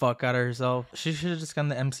 the fuck out of herself. She should have just gone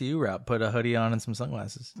the MCU route, put a hoodie on and some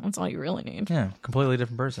sunglasses. That's all you really need. Yeah, completely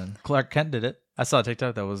different person. Clark Kent did it. I saw a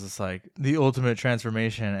TikTok that was just like the ultimate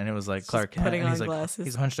transformation, and it was like Clark Kent, putting and he's on like glasses.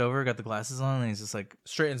 he's hunched over, got the glasses on, and he's just like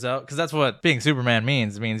straightens out because that's what being Superman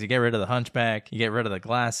means. It means you get rid of the hunchback, you get rid of the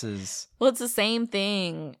glasses. Well, it's the same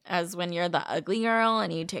thing as when you're the ugly girl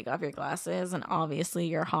and you take off your glasses and obviously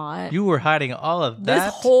you're hot. You were hiding all of that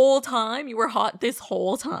This whole time? You were hot this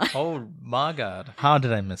whole time. Oh my god, how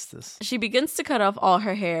did I miss this? She begins to cut off all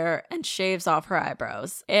her hair and shaves off her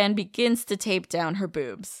eyebrows and begins to tape down her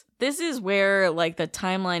boobs. This is where, like, the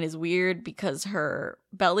timeline is weird because her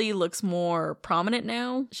belly looks more prominent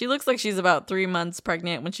now. She looks like she's about 3 months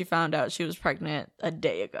pregnant when she found out she was pregnant a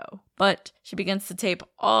day ago. But she begins to tape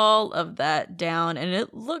all of that down, and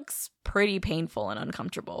it looks pretty painful and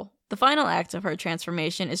uncomfortable. The final act of her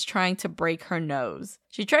transformation is trying to break her nose.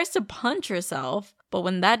 She tries to punch herself, but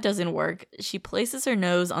when that doesn't work, she places her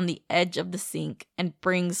nose on the edge of the sink and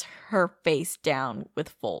brings her face down with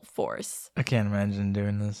full force. I can't imagine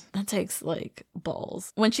doing this. That takes, like,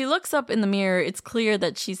 balls. When she looks up in the mirror, it's clear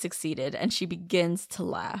that she succeeded, and she begins to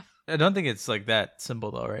laugh. I don't think it's like that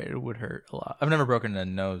simple though, right? It would hurt a lot. I've never broken a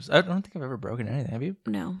nose. I don't think I've ever broken anything. Have you?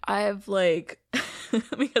 No. I've, like,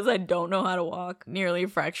 because I don't know how to walk, nearly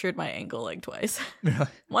fractured my ankle, like, twice. Really?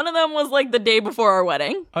 One of them was, like, the day before our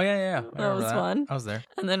wedding. Oh yeah. I That remember was fun. I was there.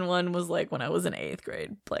 And then one was, like, when I was in 8th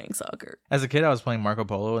grade playing soccer. As a kid, I was playing Marco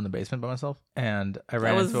Polo in the basement by myself, and I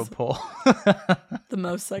ran into a was- pole. The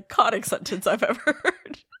most psychotic sentence I've ever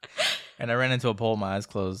heard. And I ran into a pole with my eyes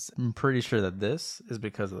closed. I'm pretty sure that this is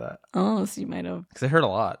because of that. Oh, so you might have Because it hurt a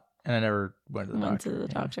lot, and I never went to the went doctor. to the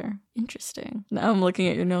Yeah. doctor. Interesting. Now I'm looking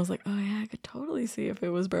at your nose like, oh yeah, I could totally see if it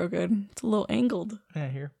was broken. It's a little angled. Yeah,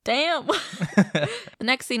 here. Damn. The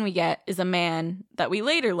next scene we get is a man that we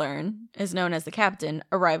later learn is known as the captain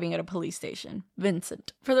arriving at a police station,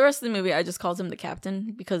 Vincent. For the rest of the movie, I just called him the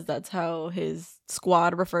captain because that's how his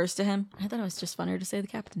squad refers to him. I thought it was just funnier to say the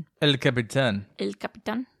captain. El Capitan El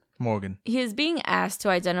Capitan. Morgan. He is being asked to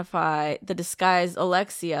identify the disguised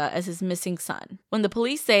Alexia as his missing son. When the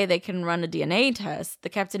police say they can run a DNA test, the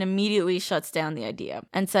captain immediately shuts down the idea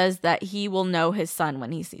and says that he will know his son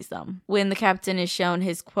when he sees them. When the captain is shown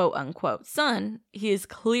his quote-unquote son, he is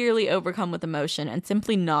clearly overcome with emotion and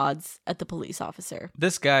simply nods at the police officer.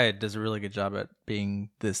 This guy does a really good job at being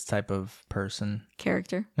this type of person.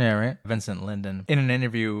 Character. Yeah, right? Vincent Linden, in an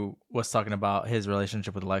interview, was talking about his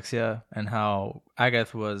relationship with Alexia and how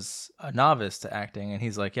Agatha was a novice to acting. And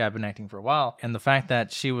he's like, yeah, I've been acting for a while. And the fact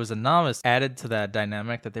that she was a novice added to that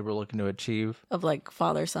dynamic that they were looking to achieve. Of like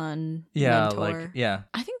father-son, Yeah, mentor. like, yeah.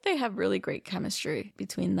 I think they have really great chemistry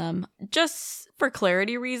between them. Just for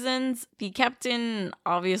clarity reasons, the captain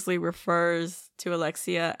obviously refers to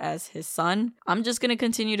Alexia as his son. I'm just going to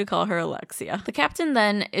continue to call her Alexia. The captain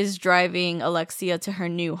then is driving Alexia to her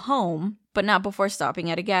new home, but not before stopping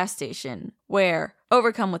at a gas station, where,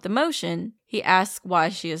 overcome with emotion, he asks why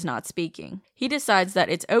she is not speaking. He decides that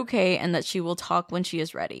it's okay and that she will talk when she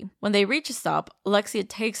is ready. When they reach a stop, Alexia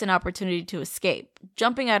takes an opportunity to escape,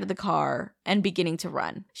 jumping out of the car and beginning to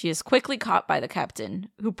run. She is quickly caught by the captain,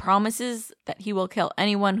 who promises that he will kill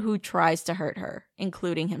anyone who tries to hurt her,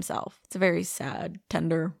 including himself. It's a very sad,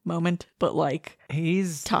 tender moment, but like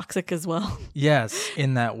He's toxic as well. Yes,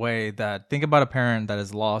 in that way that think about a parent that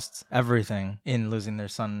has lost everything in losing their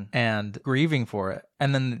son and grieving for it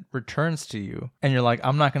and then returns to you and you're like,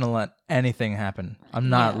 I'm not going to let anything thing happen. I'm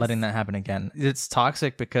not Yes. letting that happen again. It's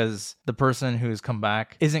toxic because the person who's come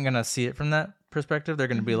back isn't going to see it from that perspective. They're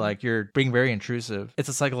going to be like, you're being very intrusive. It's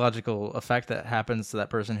a psychological effect that happens to that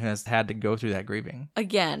person who has had to go through that grieving.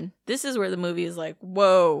 Again, this is where the movie is like,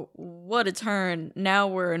 whoa, what a turn. Now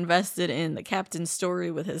we're invested in the captain's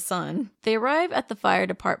story with his son. They arrive at the fire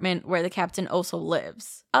department where the captain also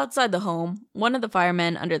lives. Outside the home, one of the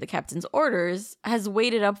firemen under the captain's orders has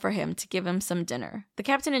waited up for him to give him some dinner. The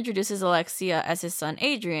captain introduces Alexia as his son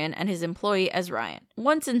Adrian and his employee as Ryan.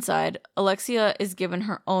 Once inside, Alexia is given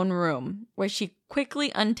her own room where she quickly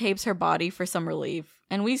untapes her body for some relief.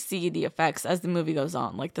 And we see the effects as the movie goes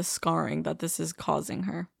on, like the scarring that this is causing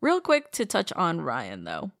her. Real quick to touch on Ryan,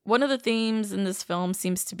 though. One of the themes in this film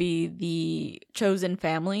seems to be the chosen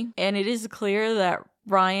family. And it is clear that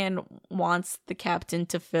Ryan wants the captain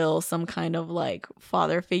to fill some kind of like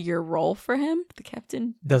father figure role for him. The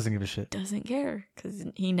captain Doesn't give a shit. doesn't care because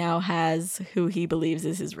he now has who he believes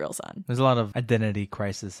is his real son. There's a lot of identity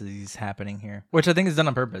crises happening here, which I think is done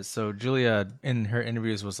on purpose. So Julia in her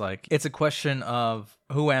interviews was like, it's a question of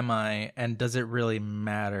who am I and does it really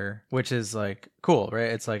matter? Which is like cool, right?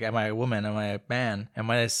 It's like, am I a woman? Am I a man? Am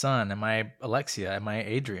I a son? Am I Alexia? Am I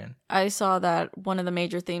Adrian? I saw that one of the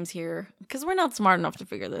major themes here, because we're not smart enough to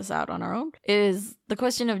figure this out on our own, is the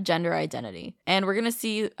question of gender identity. And we're going to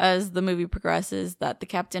see as the movie progresses that the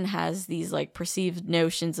captain has these like perceived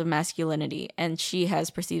notions of masculinity and she has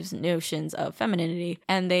perceived notions of femininity.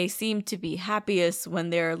 And they seem to be happiest when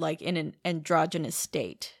they're like in an androgynous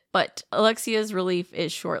state. But Alexia's relief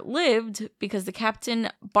is short-lived because the captain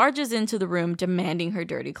barges into the room demanding her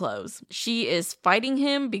dirty clothes. She is fighting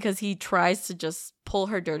him because he tries to just pull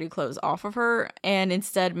her dirty clothes off of her and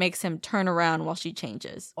instead makes him turn around while she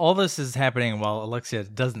changes. All this is happening while Alexia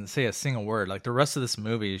doesn't say a single word. Like the rest of this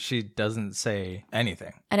movie, she doesn't say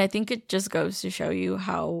anything. And I think it just goes to show you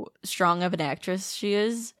how strong of an actress she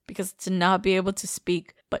is, because to not be able to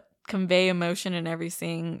speak but convey emotion in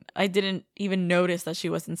everything, I didn't even notice that she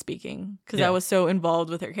wasn't speaking because I was so involved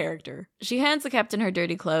with her character. She hands the captain her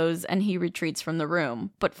dirty clothes and he retreats from the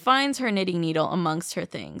room, but finds her knitting needle amongst her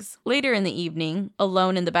things. Later in the evening,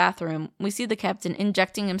 alone in the bathroom, we see the captain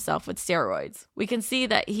injecting himself with steroids. We can see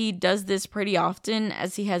that he does this pretty often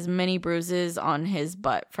as he has many bruises on his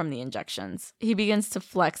butt from the injections. He begins to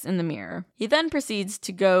flex in the mirror. He then proceeds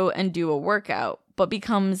to go and do a workout, but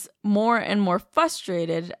becomes more and more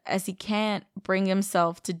frustrated as he can't bring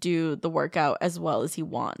himself to do the workout as well as he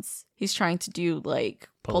wants. He's trying to do like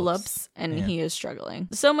pull-ups and he is struggling.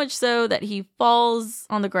 So much so that he falls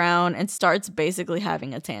on the ground and starts basically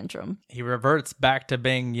having a tantrum. He reverts back to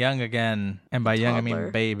being young again. And by young, I Toddler.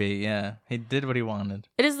 mean baby. Yeah, he did what he wanted.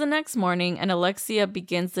 It is the next morning and Alexia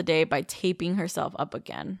begins the day by taping herself up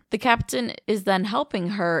again. The captain is then helping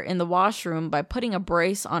her in the washroom by putting a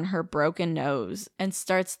brace on her broken nose and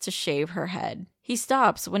starts to shave her head. He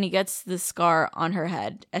stops when he gets the scar on her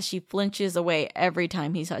head as she flinches away every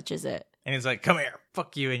time he touches it. And he's like, come here.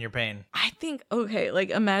 Fuck you and your pain. I think, okay,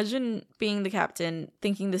 like imagine being the captain,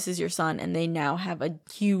 thinking this is your son, and they now have a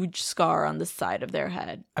huge scar on the side of their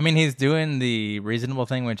head. I mean, he's doing the reasonable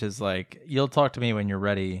thing, which is like, you'll talk to me when you're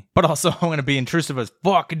ready, but also I'm going to be intrusive as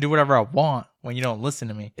fuck and do whatever I want when you don't listen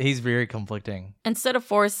to me. He's very conflicting. Instead of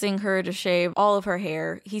forcing her to shave all of her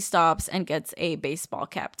hair, he stops and gets a baseball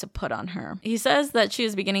cap to put on her. He says that she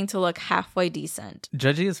is beginning to look halfway decent.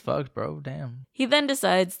 Judgy as fuck, bro. Damn. He then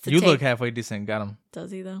decides to You take... look halfway decent. Got him.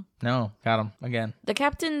 Does he, though? No, got him. Again. The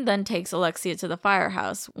captain then takes Alexia to the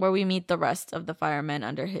firehouse, where we meet the rest of the firemen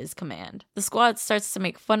under his command. The squad starts to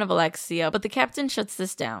make fun of Alexia, but the captain shuts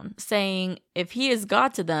this down, saying if he is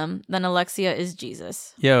God to them, then Alexia is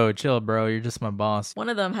Jesus. Yo, chill, bro. You're just my boss. One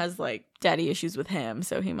of them has, like, daddy issues with him,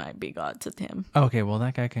 so he might be God to him. Okay, well,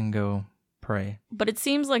 that guy can go pray. But it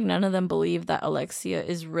seems like none of them believe that Alexia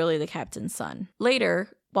is really the captain's son. Later,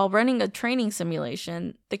 while running a training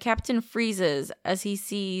simulation, the captain freezes as he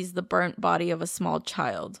sees the burnt body of a small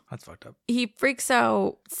child. That's fucked up. He freaks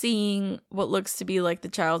out seeing what looks to be like the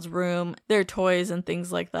child's room, their toys and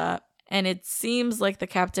things like that. And it seems like the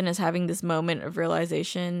captain is having this moment of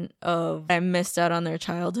realization of I missed out on their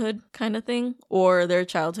childhood kind of thing, or their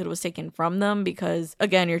childhood was taken from them because,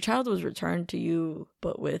 again, your child was returned to you,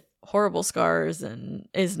 but with horrible scars and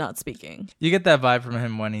is not speaking. You get that vibe from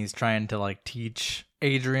him when he's trying to like teach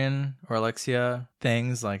Adrian or Alexia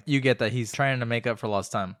things, like you get that he's trying to make up for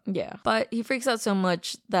lost time. Yeah, but he freaks out so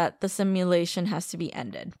much that the simulation has to be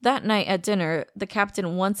ended. That night at dinner, the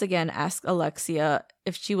captain once again asks Alexia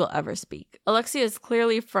if she will ever speak. Alexia is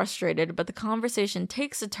clearly frustrated, but the conversation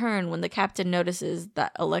takes a turn when the captain notices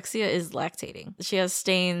that Alexia is lactating. She has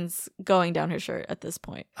stains going down her shirt at this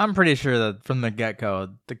point. I'm pretty sure that from the get-go,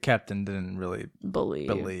 the captain didn't really Believe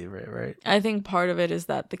it, right? I think part of it is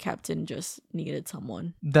that the captain just needed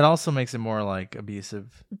someone. That also makes it more like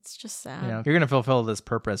abusive. It's just sad. You know, you're going to fulfill this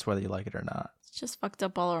purpose whether you like it or not. It's just fucked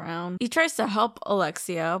up all around. He tries to help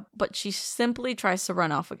Alexia, but she simply tries to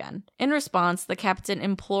run off again. In response, the captain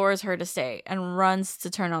implores her to stay and runs to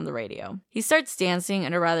turn on the radio. He starts dancing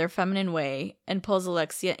in a rather feminine way and pulls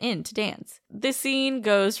Alexia in to dance. This scene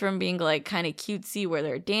goes from being like kind of cutesy where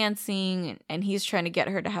they're dancing and he's trying to get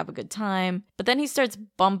her to have a good time, but then he starts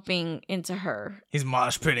bumping into her. He's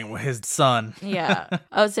mosh pitting with his son. Yeah.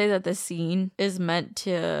 I would say that the scene is meant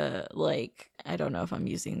to, like, I don't know if I'm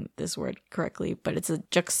using this word correctly, but it's a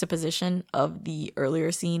juxtaposition of the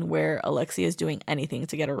earlier scene where Alexia is doing anything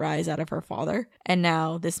to get a rise out of her father. And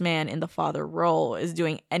now this man in the father role is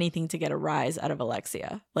doing anything to get a rise out of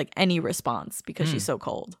Alexia, like any response, because she's so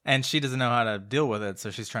cold. And she doesn't know how to deal with it,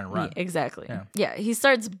 so she's trying to run. Exactly. Yeah. Yeah, he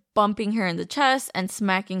starts bumping her in the chest and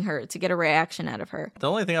smacking her to get a reaction out of her. The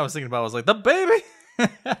only thing I was thinking about was like, the baby!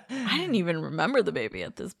 I didn't even remember the baby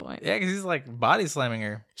at this point. Yeah, because he's like body slamming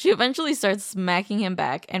her. She eventually starts smacking him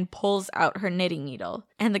back and pulls out her knitting needle.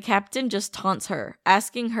 And the captain just taunts her,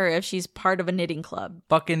 asking her if she's part of a knitting club.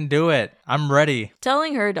 Fucking do it. I'm ready.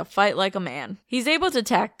 Telling her to fight like a man. He's able to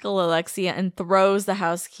tackle Alexia and throws the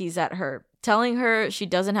house keys at her, telling her she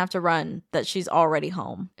doesn't have to run, that she's already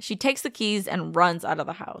home. She takes the keys and runs out of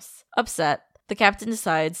the house. Upset, the captain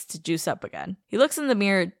decides to juice up again. He looks in the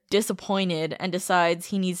mirror disappointed and decides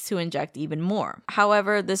he needs to inject even more.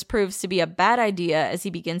 However, this proves to be a bad idea as he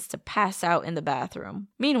begins to pass out in the bathroom.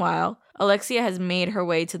 Meanwhile, Alexia has made her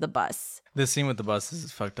way to the bus. This scene with the bus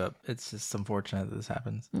is fucked up. It's just unfortunate that this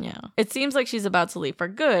happens. Yeah. It seems like she's about to leave for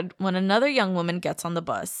good when another young woman gets on the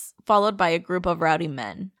bus, followed by a group of rowdy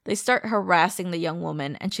men. They start harassing the young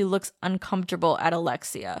woman and she looks uncomfortable at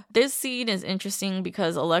Alexia. This scene is interesting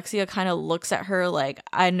because Alexia kind of looks at her like,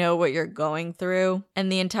 I know what you're going through. And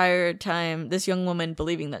the entire time, this young woman,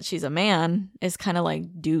 believing that she's a man, is kind of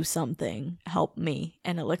like, do something, help me.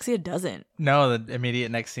 And Alexia doesn't. No, the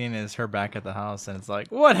immediate next scene is her back at the house and it's like,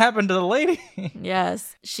 what happened to the lady?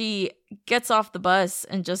 Yes. She gets off the bus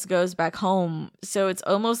and just goes back home. So it's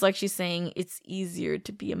almost like she's saying it's easier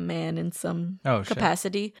to be a man in some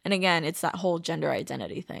capacity. Shit. And again, it's that whole gender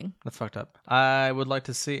identity thing. That's fucked up. I would like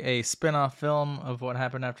to see a spin-off film of what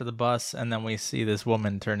happened after the bus, and then we see this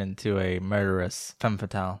woman turn into a murderous femme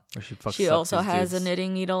fatale where she fucks She up also these has dudes. a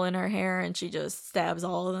knitting needle in her hair and she just stabs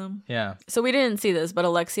all of them. Yeah. So we didn't see this, but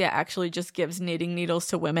Alexia actually just gives knitting needles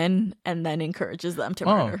to women and then encourages them to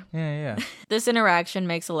murder. Yeah. This interaction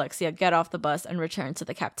makes Alexia get off the bus and return to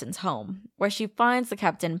the captain's home, where she finds the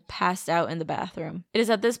captain passed out in the bathroom. It is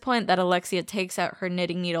at this point that Alexia takes out her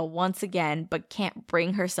knitting needle once again, but can't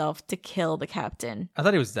bring herself to kill the captain. I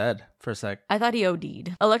thought he was dead for a sec. I thought he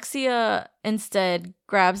OD'd. Alexia instead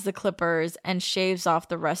grabs the clippers and shaves off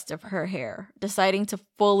the rest of her hair, deciding to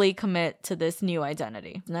fully commit to this new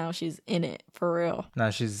identity. Now she's in it for real. Now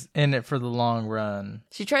she's in it for the long run.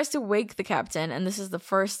 She tries to wake the captain, and this is the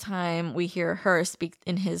first time we hear her speak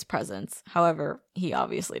in his presence. However, he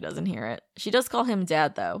obviously doesn't hear it. She does call him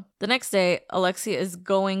dad, though. The next day, Alexia is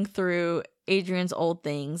going through Adrian's old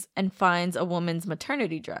things and finds a woman's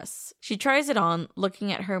maternity dress. She tries it on,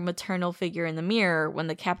 looking at her maternal figure in the mirror when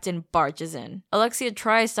the captain barges in. Alexia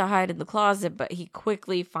tries to hide in the closet, but he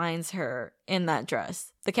quickly finds her in that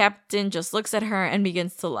dress. The captain just looks at her and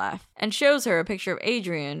begins to laugh, and shows her a picture of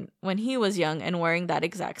Adrian when he was young and wearing that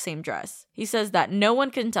exact same dress. He says that no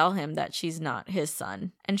one can tell him that she's not his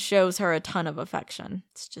son, and shows her a ton of affection.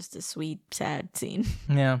 It's just a sweet, sad scene.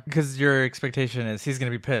 Yeah, because your expectation is he's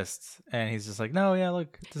going to be pissed, and he's just like, no, yeah,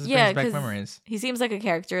 look, this brings back memories. He seems like a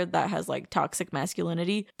character that has like toxic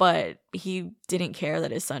masculinity, but he didn't care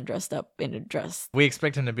that his son dressed up in a dress. We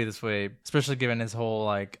expect him to be this way, especially given his whole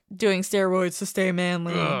like doing steroids to stay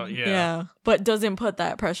manly. Yeah. But doesn't put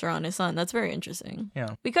that pressure on his son. That's very interesting.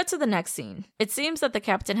 Yeah. We cut to the next scene. It seems that the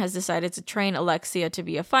captain has decided to train Alexia to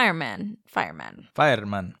be a fireman,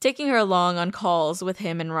 taking her along on calls with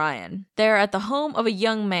him and Ryan. They're at the home of a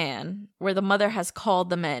young man where the mother has called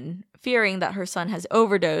them in, fearing that her son has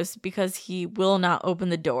overdosed because he will not open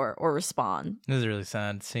the door or respond. This is a really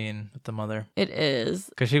sad scene with the mother. It is.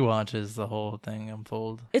 Because she watches the whole thing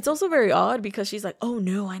unfold. It's also very odd because she's like, oh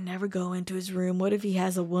no, I never go into his room. What if he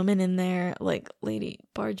has a woman in there? Like, lady,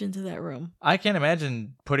 barge into that room. I can't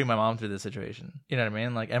imagine putting my mom through this situation. You know what I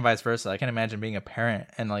mean? Like, and vice versa. I can't imagine being a parent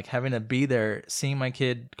and like having to be there, seeing my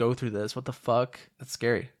kid go through this. What the fuck? That's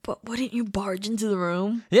scary. But wouldn't you barge into the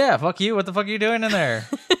room? Yeah, fuck you. What the fuck are you doing in there?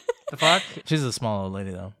 The fuck? She's a small old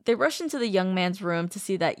lady though. They rush into the young man's room to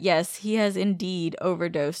see that, yes, he has indeed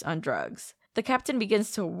overdosed on drugs. The captain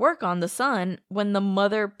begins to work on the son when the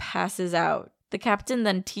mother passes out. The captain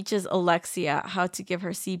then teaches Alexia how to give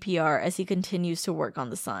her CPR as he continues to work on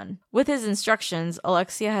the son. With his instructions,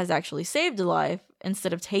 Alexia has actually saved a life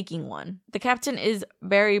instead of taking one. The captain is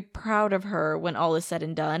very proud of her when all is said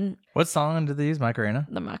and done. What song did they use? Macarena?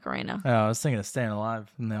 The Macarena. Oh, I was thinking of Staying Alive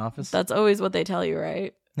from The Office. That's always what they tell you,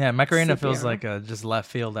 right? Yeah, Macarena feels CPR. like a just left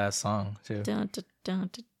field ass song too. Dun, dun, dun,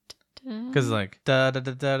 dun, dun. Because like da da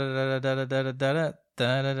da da da da da da da da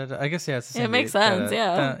da da da. I guess yeah, it's the same It makes beat. sense,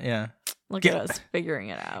 yeah. Yeah. Look at us figuring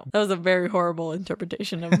it out. That was a very horrible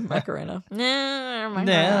interpretation of Macarena. Yeah,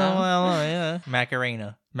 Macarena. well, yeah.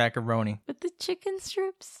 Macarena, macaroni. With the chicken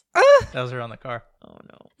strips. That was her on the car. Oh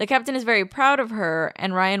no. The captain is very proud of her,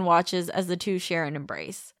 and Ryan watches as the two share an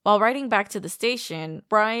embrace. While riding back to the station,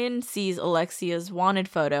 Brian sees Alexia's wanted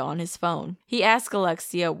photo on his phone. He asks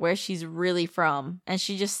Alexia where she's really from, and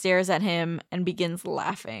she just stares at him and begins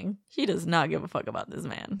laughing. She does not give a fuck about this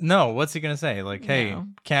man. No, what's he gonna say? Like, hey, No.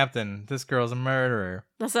 Captain, this girl's a murderer.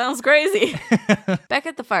 That sounds crazy. Back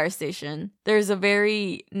at the fire station, there's a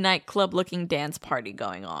very nightclub-looking dance party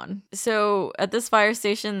going on. So at this fire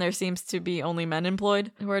station, there seems to be only men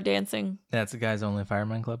employed who are dancing. That's the guy's only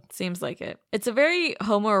fireman club. Seems like it. It's a very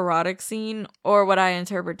homoerotic scene, or what I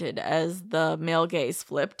interpreted as the male gaze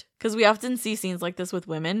flipped. Because we often see scenes like this with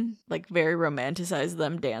women, like very romanticized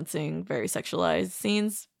them dancing, very sexualized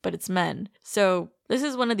scenes, but it's men. So this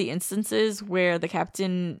is one of the instances where the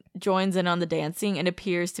captain joins in on the dancing and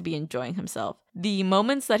appears to be enjoying himself. The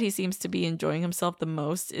moments that he seems to be enjoying himself the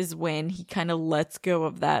most is when he kind of lets go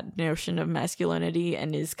of that notion of masculinity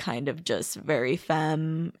and is kind of just very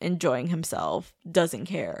femme, enjoying himself, doesn't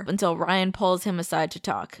care, until Ryan pulls him aside to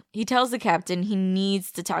talk. He tells the captain he needs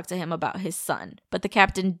to talk to him about his son, but the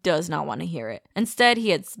captain does not want to hear it. Instead,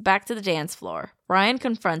 he heads back to the dance floor. Ryan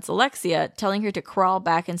confronts Alexia, telling her to crawl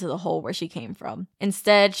back into the hole where she came from.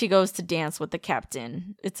 Instead, she goes to dance with the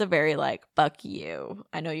captain. It's a very like, fuck you.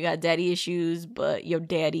 I know you got daddy issues, but your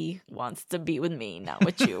daddy wants to be with me, not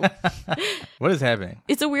with you. What is happening?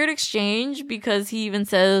 It's a weird exchange because he even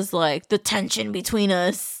says like, the tension between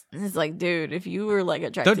us. And it's like, dude, if you were like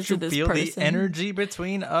attracted Don't to you this feel person. the energy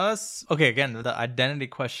between us? Okay, again, the identity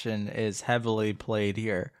question is heavily played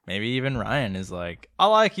here. Maybe even Ryan is like, I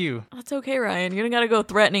like you. That's okay, Ryan. You don't gotta go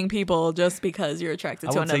threatening people just because you're attracted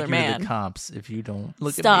I to will another take you man. to the cops if you don't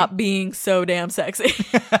look Stop at being so damn sexy.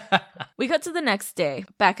 me. We cut to the next day,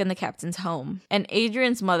 back in the captain's home, and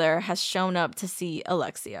Adrian's mother has shown up to see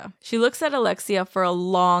Alexia. She looks at Alexia for a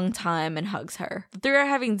long time and hugs her. The three are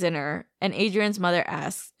having dinner, and Adrian's mother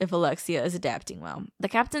asks if Alexia is adapting well. The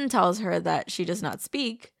captain tells her that she does not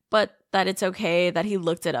speak, but that it's okay, that he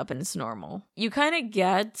looked it up and it's normal. You kind of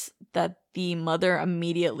get that the mother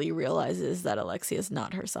immediately realizes that Alexia is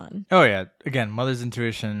not her son. Oh yeah, again, mother's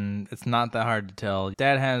intuition, it's not that hard to tell.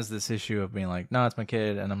 Dad has this issue of being like, no, it's my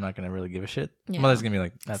kid and I'm not going to really give a shit. Yeah. Mother's going to be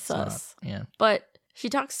like, that's Sus. not. Yeah. But she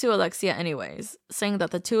talks to Alexia anyways, saying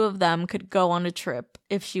that the two of them could go on a trip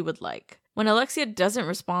if she would like. When Alexia doesn't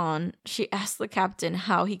respond, she asks the captain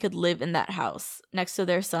how he could live in that house next to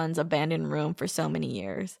their son's abandoned room for so many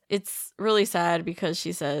years. It's really sad because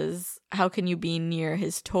she says, how can you be near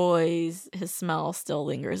his toys? His smell still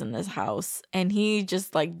lingers in this house. And he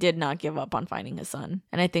just like did not give up on finding his son.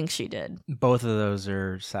 And I think she did. Both of those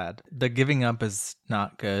are sad. The giving up is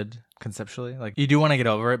not good conceptually. Like, you do want to get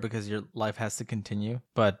over it because your life has to continue,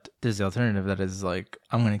 but there's the alternative that is like,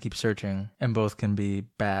 I'm going to keep searching, and both can be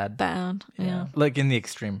bad. Bad. Yeah. Like in the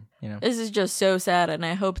extreme, you know. This is just so sad, and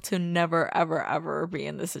I hope to never, ever, ever be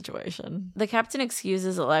in this situation. The captain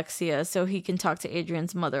excuses Alexia so he can talk to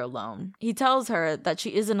Adrian's mother alone. He tells her that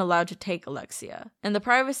she isn't allowed to take Alexia. In the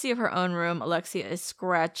privacy of her own room, Alexia is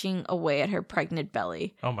scratching away at her pregnant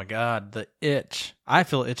belly. Oh my God, the itch. I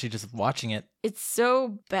feel itchy just watching it. it's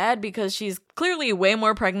so bad because she's clearly way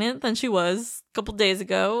more pregnant than she was a couple days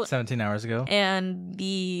ago. 17 hours ago. And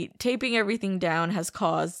the taping everything down has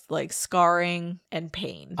caused like scarring and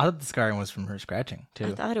pain. I thought the scarring was from her scratching too.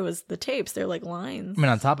 I thought it was the tapes. They're like lines. I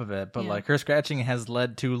mean, on top of it, but Yeah. like her scratching has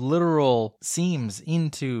led to literal seams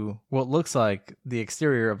into what looks like the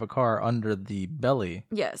exterior of a car under the belly.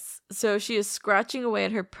 Yes. So she is scratching away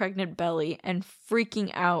at her pregnant belly and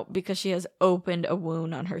freaking out because she has opened a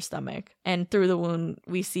wound on her stomach. And through the wound,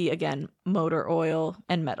 we see again motor oil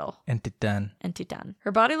and metal. And titan. And titan.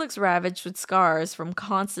 Her body looks ravaged with scars from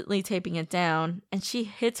constantly taping it down, and she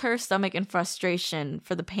hits her stomach in frustration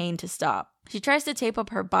for the pain to stop. She tries to tape up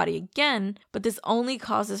her body again, but this only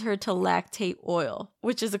causes her to lactate oil,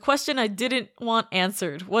 which is a question I didn't want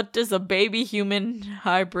answered. What does a baby human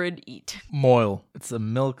hybrid eat? Moil. It's a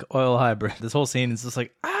milk oil hybrid. This whole scene is just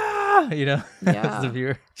like, you know, Yeah. as the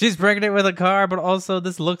viewer. She's pregnant with a car, but also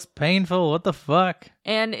this looks painful. What the fuck?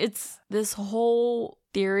 And it's this whole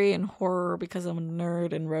theory and horror because I'm a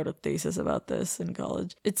nerd and wrote a thesis about this in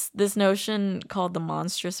college. It's this notion called the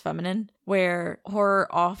monstrous feminine, where horror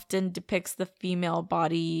often depicts the female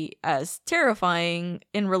body as terrifying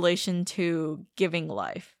in relation to giving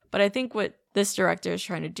life. But I think what this director is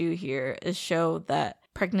trying to do here is show that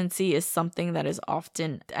pregnancy is something that is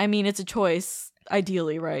often, I mean, it's a choice,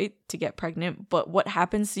 ideally, right, to get pregnant, but what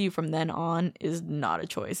happens to you from then on is not a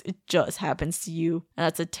choice. It just happens to you, and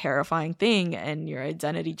that's a terrifying thing, and your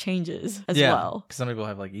identity changes as well. Because some people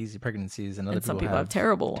have like easy pregnancies, and other And some people have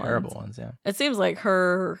terrible ones. Yeah. It seems like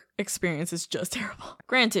her experience is just terrible.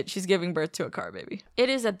 Granted, she's giving birth to a car baby. It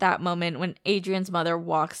is at that moment when Adrian's mother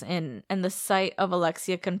walks in, and the sight of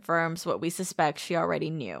Alexia confirms what we suspect she already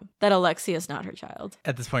knew, that Alexia is not her child.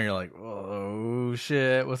 At this point, you're like, oh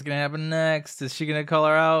shit, what's gonna happen next? Is she gonna call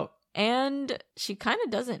her out? And she kind of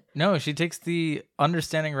doesn't. No, she takes the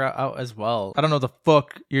understanding route out as well. I don't know what the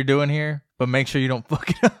fuck you're doing here, but make sure you don't fuck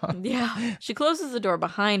it up. Yeah. She closes the door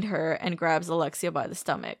behind her and grabs Alexia by the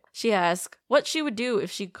stomach. She asks what she would do if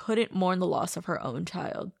she couldn't mourn the loss of her own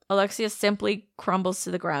child. Alexia simply crumbles to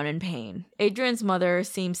the ground in pain. Adrian's mother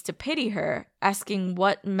seems to pity her, asking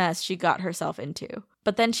what mess she got herself into.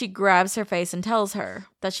 But then she grabs her face and tells her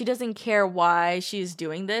that she doesn't care why she is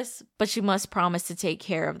doing this, but she must promise to take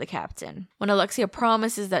care of the captain. When Alexia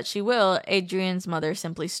promises that she will, Adrian's mother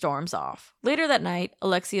simply storms off. Later that night,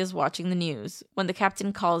 Alexia is watching the news when the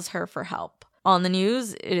captain calls her for help. On the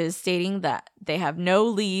news, it is stating that they have no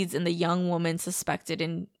leads in the young woman suspected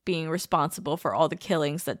in being responsible for all the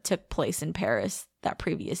killings that took place in Paris that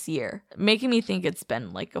previous year, making me think it's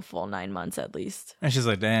been like a full 9 months at least. And she's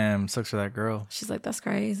like, damn, sucks for that girl. She's like, that's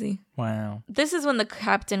crazy. Wow. This is when the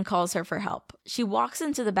captain calls her for help. She walks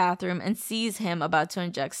into the bathroom and sees him about to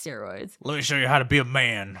inject steroids. Let me show you how to be a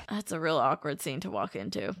man. That's a real awkward scene to walk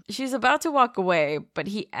into. She's about to walk away, but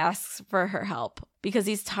he asks for her help because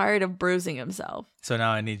he's tired of bruising himself. So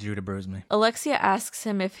now I need you to bruise me. Alexia asks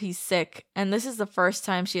him if he's sick, and this is the first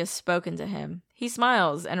time she has spoken to him. He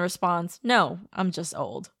smiles and responds, "No, I'm just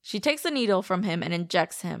old." She takes the needle from him and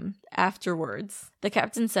injects him. Afterwards, the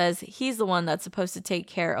captain says he's the one that's supposed to take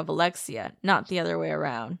care of Alexia, not the other way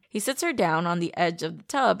around. He sits her down on the edge of the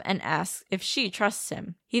tub and asks if she trusts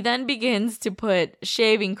him. He then begins to put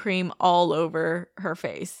shaving cream all over her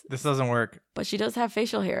face. This doesn't work. But she does have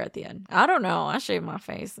facial hair at the end. I don't know. I shave my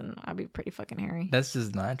face and I'd be pretty fucking hairy. That's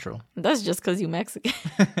just natural. That's just because you Mexican.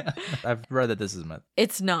 I've read that this is myth.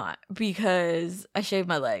 It's not, because I shave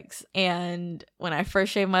my legs. And when I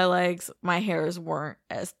first shaved my legs, my hairs weren't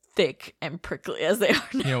as thick and prickly as they are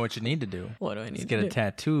now. You know what you need to do? What do I need Is to get do? a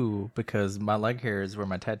tattoo, because my leg hair is where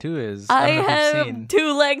my tattoo is. I don't know if you've have seen.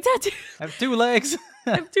 2 leg tattoos. I have 2 legs.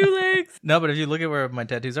 I have 2 legs. No, but if you look at where my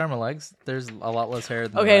tattoos are on my legs, there's a lot less hair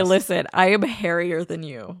than the Okay, rest. listen. I am hairier than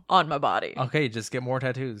you on my body. Okay, just get more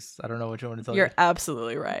tattoos. I don't know what you want to tell You're you.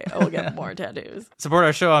 absolutely right. I will get more tattoos. Support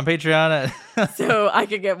our show on Patreon. So I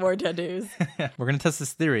can get more tattoos. We're going to test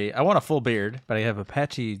this theory. I want a full beard, but I have a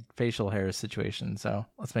patchy facial hair situation, so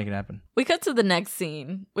let's make it happen. We cut to the next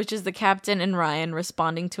scene, which is the captain and Ryan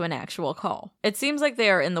responding to an actual call. It seems like they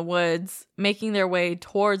are in the woods, making their way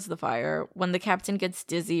towards the fire, when the captain gets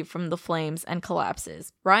dizzy from the flames and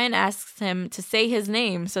collapses. Ryan asks him to say his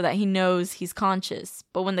name so that he knows he's conscious,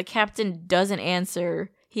 but when the captain doesn't answer,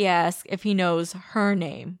 he asks if he knows her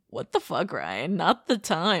name. What the fuck, Ryan? Not the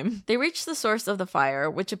time. They reach the source of the fire,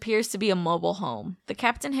 which appears to be a mobile home. The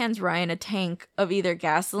captain hands Ryan a tank of either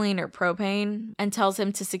gasoline or propane and tells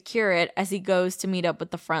him to secure it as he goes to meet up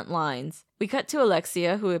with the front lines. We cut to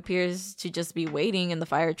Alexia, who appears to just be waiting in the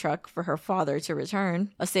fire truck for her father to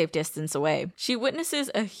return, a safe distance away. She witnesses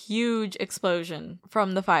a huge explosion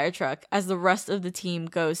from the fire truck as the rest of the team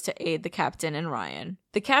goes to aid the captain and Ryan.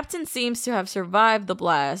 The captain seems to have survived the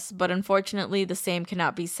blast, but unfortunately the same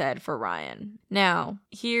cannot be said for Ryan. Now,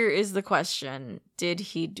 here is the question. Did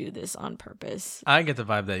he do this on purpose? I get the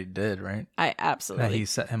vibe that he did, right? I absolutely That he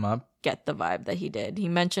set him up. get the vibe that he did. He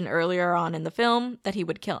mentioned earlier on in the film that he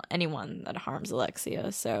would kill anyone that harms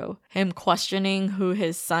Alexia. So him questioning who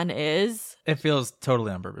his son is. It feels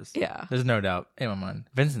totally on purpose. Yeah. There's no doubt in my mind.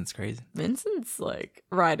 Vincent's crazy. Vincent's like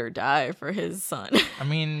ride or die for his son. I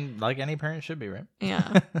mean, like any parent should be, right?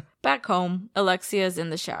 Yeah. Back home, Alexia is in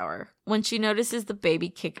the shower when she notices the baby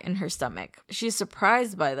kick in her stomach. She's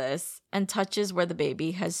surprised by this and touches where the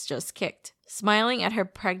baby has just kicked, smiling at her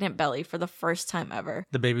pregnant belly for the first time ever.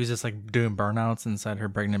 The baby's just like doing burnouts inside her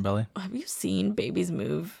pregnant belly. Have you seen babies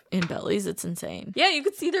move in bellies? It's insane. Yeah, you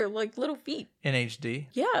could see their like little feet. In HD?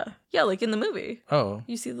 Yeah. Yeah, like in the movie. Oh.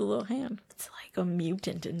 You see the little hand. It's like a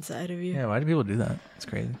mutant inside of you. Yeah, why do people do that? It's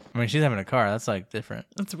crazy. I mean, she's having a car. That's like different.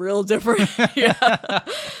 It's real different. Yeah.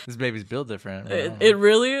 This baby's built different. It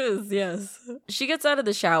really is, yes. She gets out of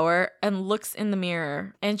the shower and looks in the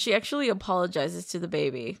mirror, and she actually apologizes to the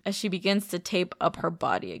baby as she begins to tape up her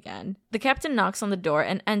body again. The captain knocks on the door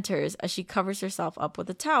and enters as she covers herself up with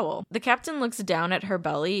a towel. The captain looks down at her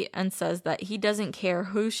belly and says that he doesn't care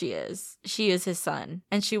who she is. She is his son,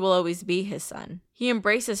 and she will always be his son. He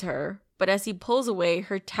embraces her, but as he pulls away,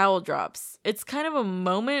 her towel drops. It's kind of a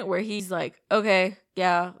moment where he's like, okay,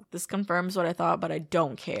 yeah, this confirms what I thought, but I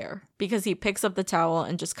don't care. Because he picks up the towel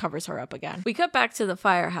and just covers her up again. We cut back to the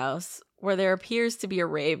firehouse, where there appears to be a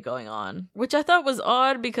rave going on, which I thought was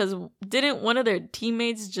odd because didn't one of their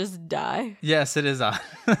teammates just die? Yes, it is odd.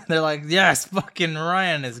 They're like, yes, fucking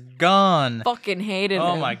Ryan is gone. Fucking hated him.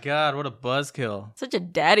 Oh my god, what a buzzkill. Such a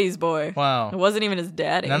daddy's boy. It Wow. wasn't even his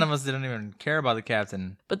daddy. None of us didn't even care about the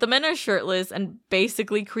captain. But the men are shirtless and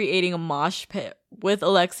basically creating a mosh pit, with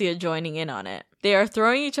Alexia joining in on it. They are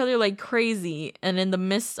throwing each other like crazy, and in the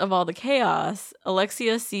midst of all the chaos,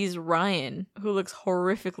 Alexia sees Ryan, who looks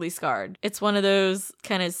horrifically scarred. It's one of those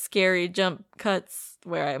kind of scary jump cuts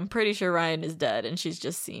where I'm pretty sure Ryan is dead, and she's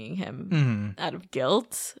just seeing him out of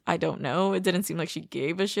guilt. I don't know. It didn't seem like she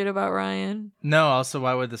gave a shit about Ryan. No, also,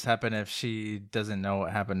 why would this happen if she doesn't know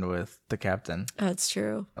what happened with the captain? That's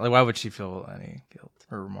true. Like, why would she feel any guilt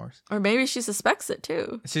or remorse? Or maybe she suspects it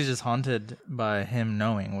too. She's just haunted by him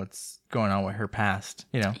knowing what's going on with her past,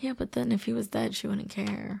 you know? Yeah, but then if he was dead, she wouldn't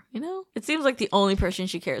care, you know? It seems like the only person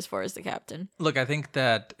she cares for is the captain. Look, I think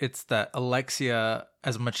that it's that Alexia,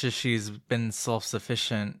 as much as she's been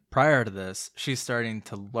self-sufficient prior to this, she's starting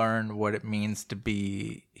to learn what it means to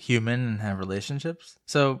be human and have relationships.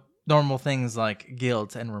 So normal things like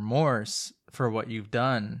guilt and remorse for what you've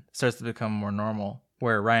done starts to become more normal,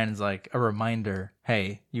 where Ryan's like a reminder,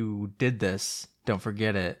 hey, you did this, don't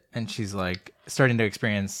forget it. And she's like starting to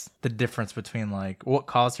experience the difference between like what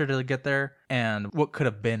caused her to get there and what could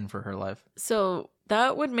have been for her life. So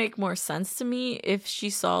that would make more sense to me if she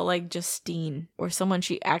saw like Justine or someone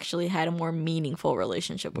she actually had a more meaningful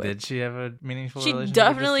relationship with. Did she have a meaningful She relationship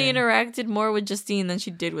definitely with Justine? interacted more with Justine than she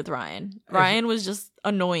did with Ryan. Ryan was just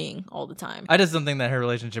annoying all the time. I just don't think that her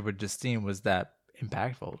relationship with Justine was that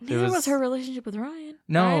impactful. Neither was her relationship with Ryan.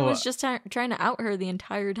 No. Ryan was just trying to out her the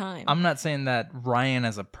entire time. I'm not saying that Ryan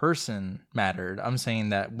as a person mattered. I'm saying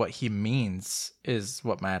that what he means is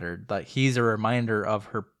what mattered. Like, he's a reminder of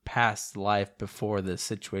her past life before this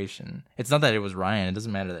situation. It's not that it was Ryan. It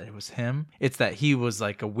doesn't matter that it was him. It's that he was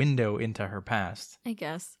like a window into her past. I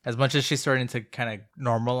guess. As much as she's starting to kind of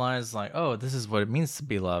normalize, like, oh, this is what it means to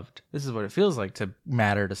be loved. This is what it feels like to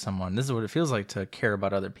matter to someone. This is what it feels like to care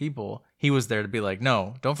about other people. He was there to be like,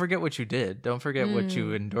 no, don't forget what you did. Don't forget what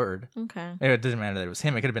you endured. Okay. It doesn't matter that it was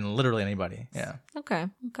him. It could have been literally anybody. Yeah. Okay.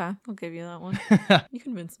 I'll give you that one. You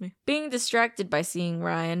convinced me. Being distracted by seeing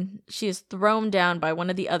Ryan, she is thrown down by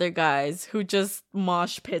one of the other guys who just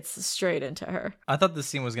mosh pits straight into her. I thought the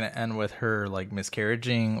scene was going to end with her like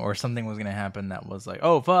miscarriaging, or something was going to happen that was like,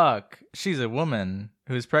 oh, fuck, she's a woman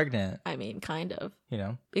who's pregnant. I mean, kind of. You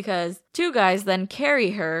know? Because two guys then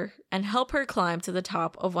carry her and help her climb to the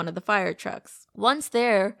top of one of the fire trucks. Once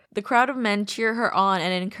there, the crowd of men cheer her on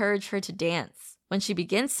and encourage her to dance. When she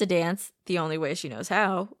begins to dance, the only way she knows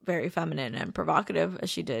how, very feminine and provocative as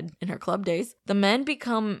she did in her club days, the men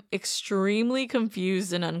become extremely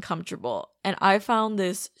confused and uncomfortable. And I found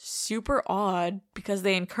this super odd because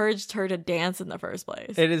they encouraged her to dance in the first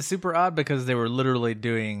place. It is super odd because they were literally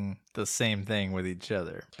doing the same thing with each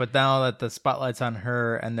other. But now that the spotlight's on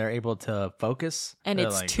her and they're able to focus, and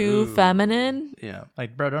it's like, too feminine. Yeah.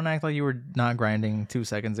 Like, bro, don't act like you were not grinding 2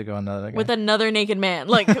 seconds ago on the other guy. With another naked man.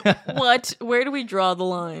 Like, what? Where do we draw the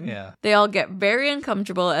line? Yeah. They all get very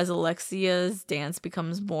uncomfortable as Alexia's dance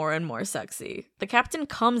becomes more and more sexy. The captain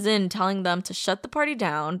comes in telling them to shut the party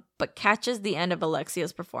down, but catches the end of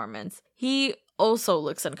Alexia's performance. He also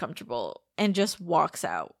looks uncomfortable and just walks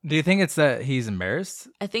out. Do you think it's that he's embarrassed?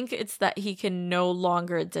 I think it's that he can no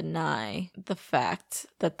longer deny the fact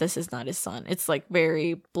that this is not his son. It's like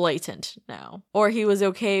very blatant now. Or he was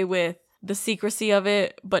okay with the secrecy of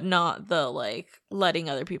it, but not the like letting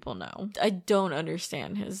other people know. I don't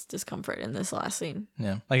understand his discomfort in this last scene.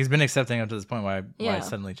 Yeah. Like, he's been accepting up to this point. Why Yeah. it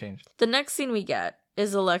suddenly changed? The next scene we get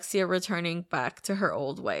is Alexia returning back to her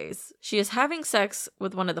old ways. She is having sex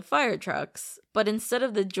with one of the fire trucks, but instead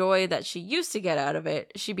of the joy that she used to get out of it,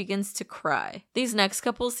 she begins to cry. These next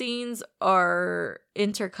couple scenes are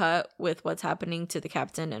intercut with what's happening to the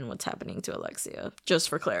captain and what's happening to Alexia, just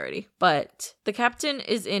for clarity. But the captain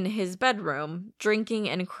is in his bedroom, drinking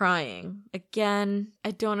and crying. Again,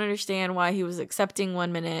 I don't understand why he was accepting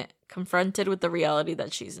 1 minute, confronted with the reality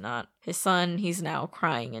that she's not his son. He's now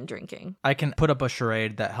crying and drinking. I can put up a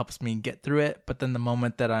charade that helps me get through it, but then the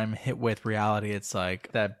moment that I'm hit with reality, it's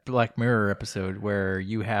like that Black Mirror episode where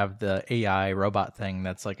you have the AI robot thing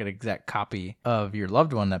that's like an exact copy of your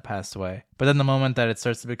loved one that passed away. But then the moment that it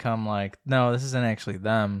starts to become like, no, this isn't actually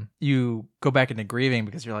them, you go back into grieving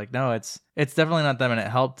because you're like, no, it's definitely not them. And it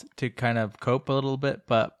helped to kind of cope a little bit,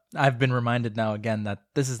 but I've been reminded now again that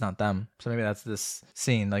this is not them. So maybe that's this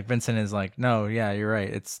scene. Like, Vincent is like, no, yeah, you're right.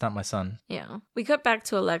 It's not my son. Yeah. We cut back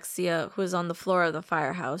to Alexia, who is on the floor of the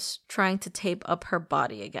firehouse, trying to tape up her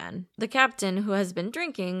body again. The captain, who has been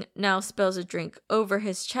drinking, now spills a drink over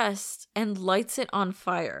his chest and lights it on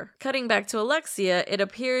fire. Cutting back to Alexia, it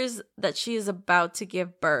appears that she is about to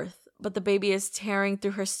give birth, but the baby is tearing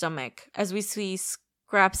through her stomach as we see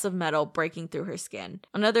scraps of metal breaking through her skin.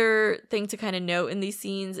 Another thing to kind of note in these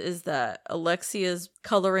scenes is that Alexia's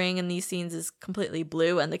coloring in these scenes is completely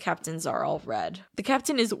blue and the captain's are all red. The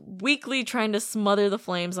captain is weakly trying to smother the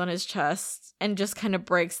flames on his chest and just kind of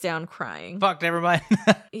breaks down crying. Fuck, never mind.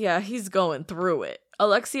 Yeah, he's going through it.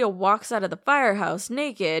 Alexia walks out of the firehouse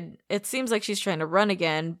naked. It seems like she's trying to run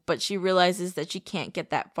again, but she realizes that she can't get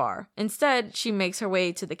that far. Instead, she makes her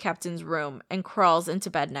way to the captain's room and crawls into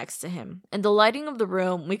bed next to him. In the lighting of the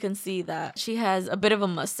room, we can see that she has a bit of a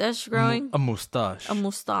mustache growing. A mustache. A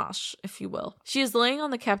mustache, if you will. She is laying on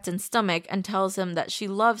the captain's stomach and tells him that she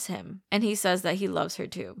loves him, and he says that he loves her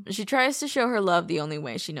too. She tries to show her love the only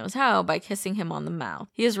way she knows how, by kissing him on the mouth.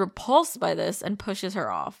 He is repulsed by this and pushes her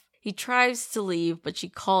off. He tries to leave, but she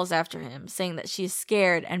calls after him, saying that she is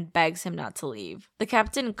scared and begs him not to leave. The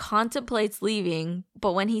captain contemplates leaving,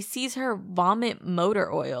 but when he sees her vomit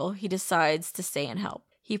motor oil, he decides to stay and help.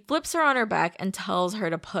 He flips her on her back and tells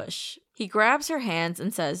her to push. He grabs her hands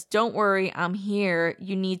and says, "Don't worry, I'm here.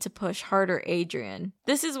 You need to push harder, Adrian."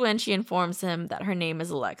 This is when she informs him that her name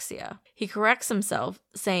is Alexia. He corrects himself,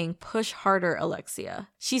 saying, "Push harder, Alexia."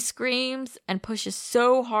 She screams and pushes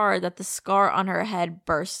so hard that the scar on her head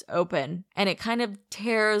bursts open, and it kind of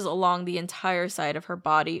tears along the entire side of her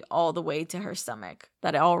body all the way to her stomach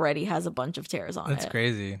that already has a bunch of tears on it. That's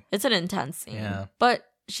crazy. It's an intense scene. Yeah. But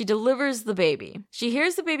she delivers the baby. She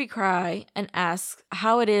hears the baby cry and asks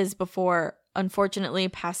how it is before, unfortunately,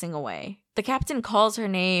 passing away. The captain calls her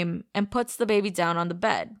name and puts the baby down on the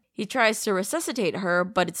bed. He tries to resuscitate her,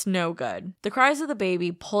 but it's no good. The cries of the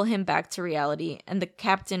baby pull him back to reality, and the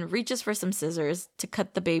captain reaches for some scissors to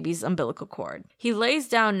cut the baby's umbilical cord. He lays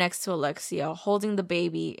down next to Alexia, holding the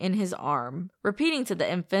baby in his arm, repeating to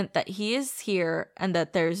the infant that he is here and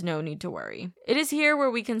that there's no need to worry. It is here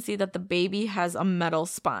where we can see that the baby has a metal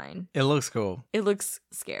spine. It looks cool. It looks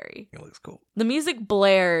scary. It looks cool. The music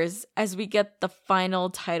blares as we get the final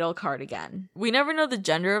title card again. We never know the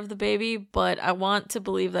gender of the baby, but I want to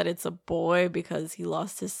believe that it's a boy because he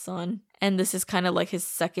lost his son. And this is kind of like his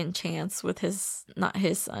second chance with not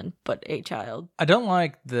his son, but a child. I don't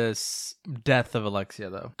like this death of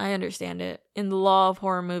Alexia, though. I understand it. In the law of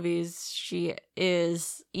horror movies, she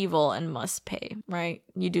is evil and must pay, right?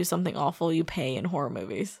 You do something awful, you pay in horror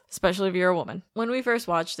movies, especially if you're a woman. When we first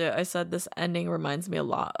watched it, I said this ending reminds me a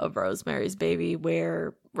lot of Rosemary's Baby,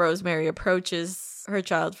 where Rosemary approaches her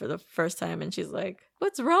child for the first time and she's like,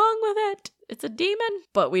 "What's wrong with it? It's a demon."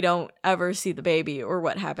 But we don't ever see the baby or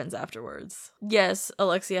what happens afterwards. Yes,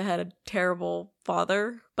 Alexia had a terrible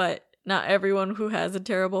father, but not everyone who has a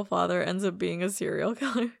terrible father ends up being a serial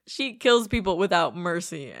killer. She kills people without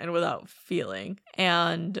mercy and without feeling.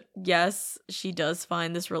 And yes, she does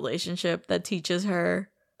find this relationship that teaches her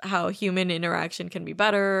how human interaction can be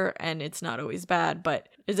better and it's not always bad, but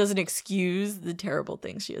it doesn't excuse the terrible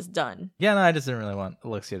things she has done. Yeah, no, I just didn't really want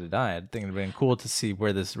Alexia to die. I think it'd have been cool to see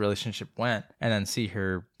where this relationship went and then see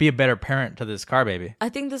her be a better parent to this car baby. I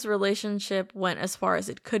think this relationship went as far as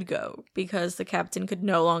it could go because the captain could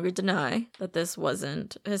no longer deny that this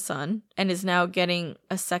wasn't his son and is now getting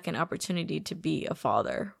a second opportunity to be a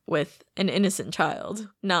father with an innocent child,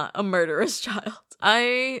 not a murderous child.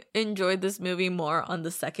 I enjoyed this movie more on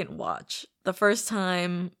the second watch. The first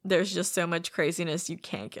time, there's just so much craziness, you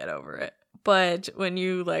can't get over it. But when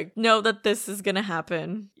you know that this is gonna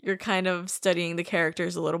happen, you're kind of studying the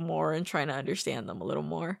characters a little more and trying to understand them a little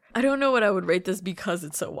more. I don't know what I would rate this because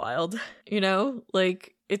it's so wild,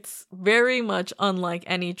 it's very much unlike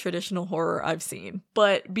any traditional horror I've seen.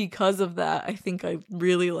 But because of that, I think I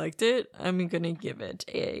really liked it. I'm gonna give it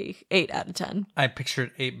a 8 out of 10. I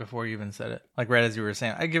pictured 8 before you even said it. Right as you were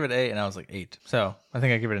saying, I give it 8 and I was like 8. So I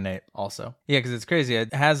think I give it an 8 also. Yeah, because it's crazy.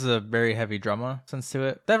 It has a very heavy drama sense to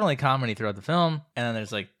it. Definitely comedy throughout the film. And then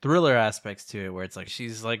there's thriller aspects to it where it's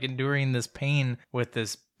she's enduring this pain with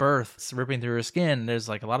this birth ripping through her skin. There's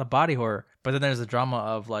a lot of body horror, but then there's the drama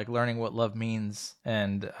of learning what love means,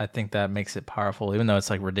 and I think that makes it powerful, even though it's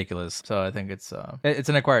ridiculous. So I think it's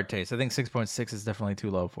an acquired taste. I think 6.6 is definitely too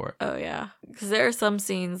low for it. Oh yeah, because there are some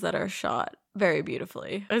scenes that are shot very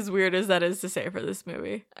beautifully, as weird as that is to say for this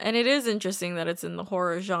movie. And it is interesting that it's in the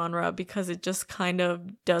horror genre because it just kind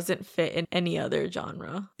of doesn't fit in any other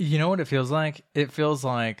genre. You know what it feels like? It feels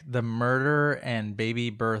like the murder and baby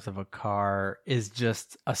birth of a car is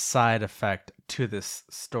just a side effect to this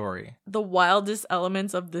story. The wildest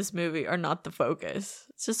elements of this movie are not the focus.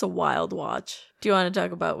 It's just a wild watch. Do you want to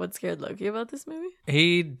talk about what scared Loki about this movie?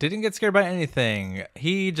 He didn't get scared by anything.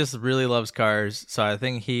 He just really loves cars, so I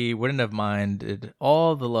think he wouldn't have minded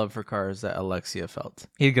all the love for cars that Alexia felt.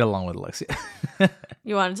 He'd get along with Alexia.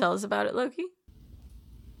 You want to tell us about it, Loki?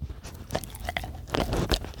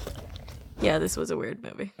 Yeah, this was a weird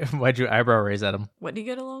movie. Why'd you eyebrow raise at him? What do you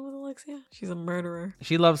get along with Alexia? She's a murderer.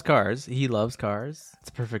 She loves cars. He loves cars. It's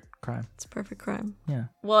a perfect crime. It's a perfect crime. Yeah.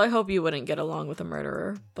 Well, I hope you wouldn't get along with a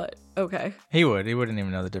murderer, but okay. He would. He wouldn't even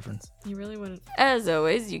know the difference. He really wouldn't. As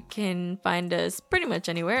always, you can find us pretty much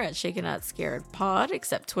anywhere at Shaken Not Scared Pod,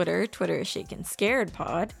 except Twitter. Twitter is Shaken Scared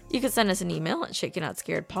Pod. You can send us an email at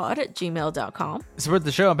shakennotScaredPod@gmail.com. Support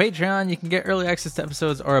the show on Patreon. You can get early access to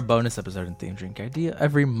episodes or a bonus episode in Theme Drink Idea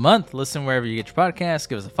every month. Listen wherever you get your podcasts.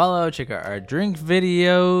 Give us a follow. Check out our drink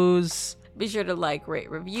videos. Be sure to rate,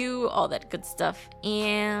 review, all that good stuff.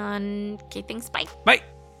 And okay, thanks. Bye. Bye.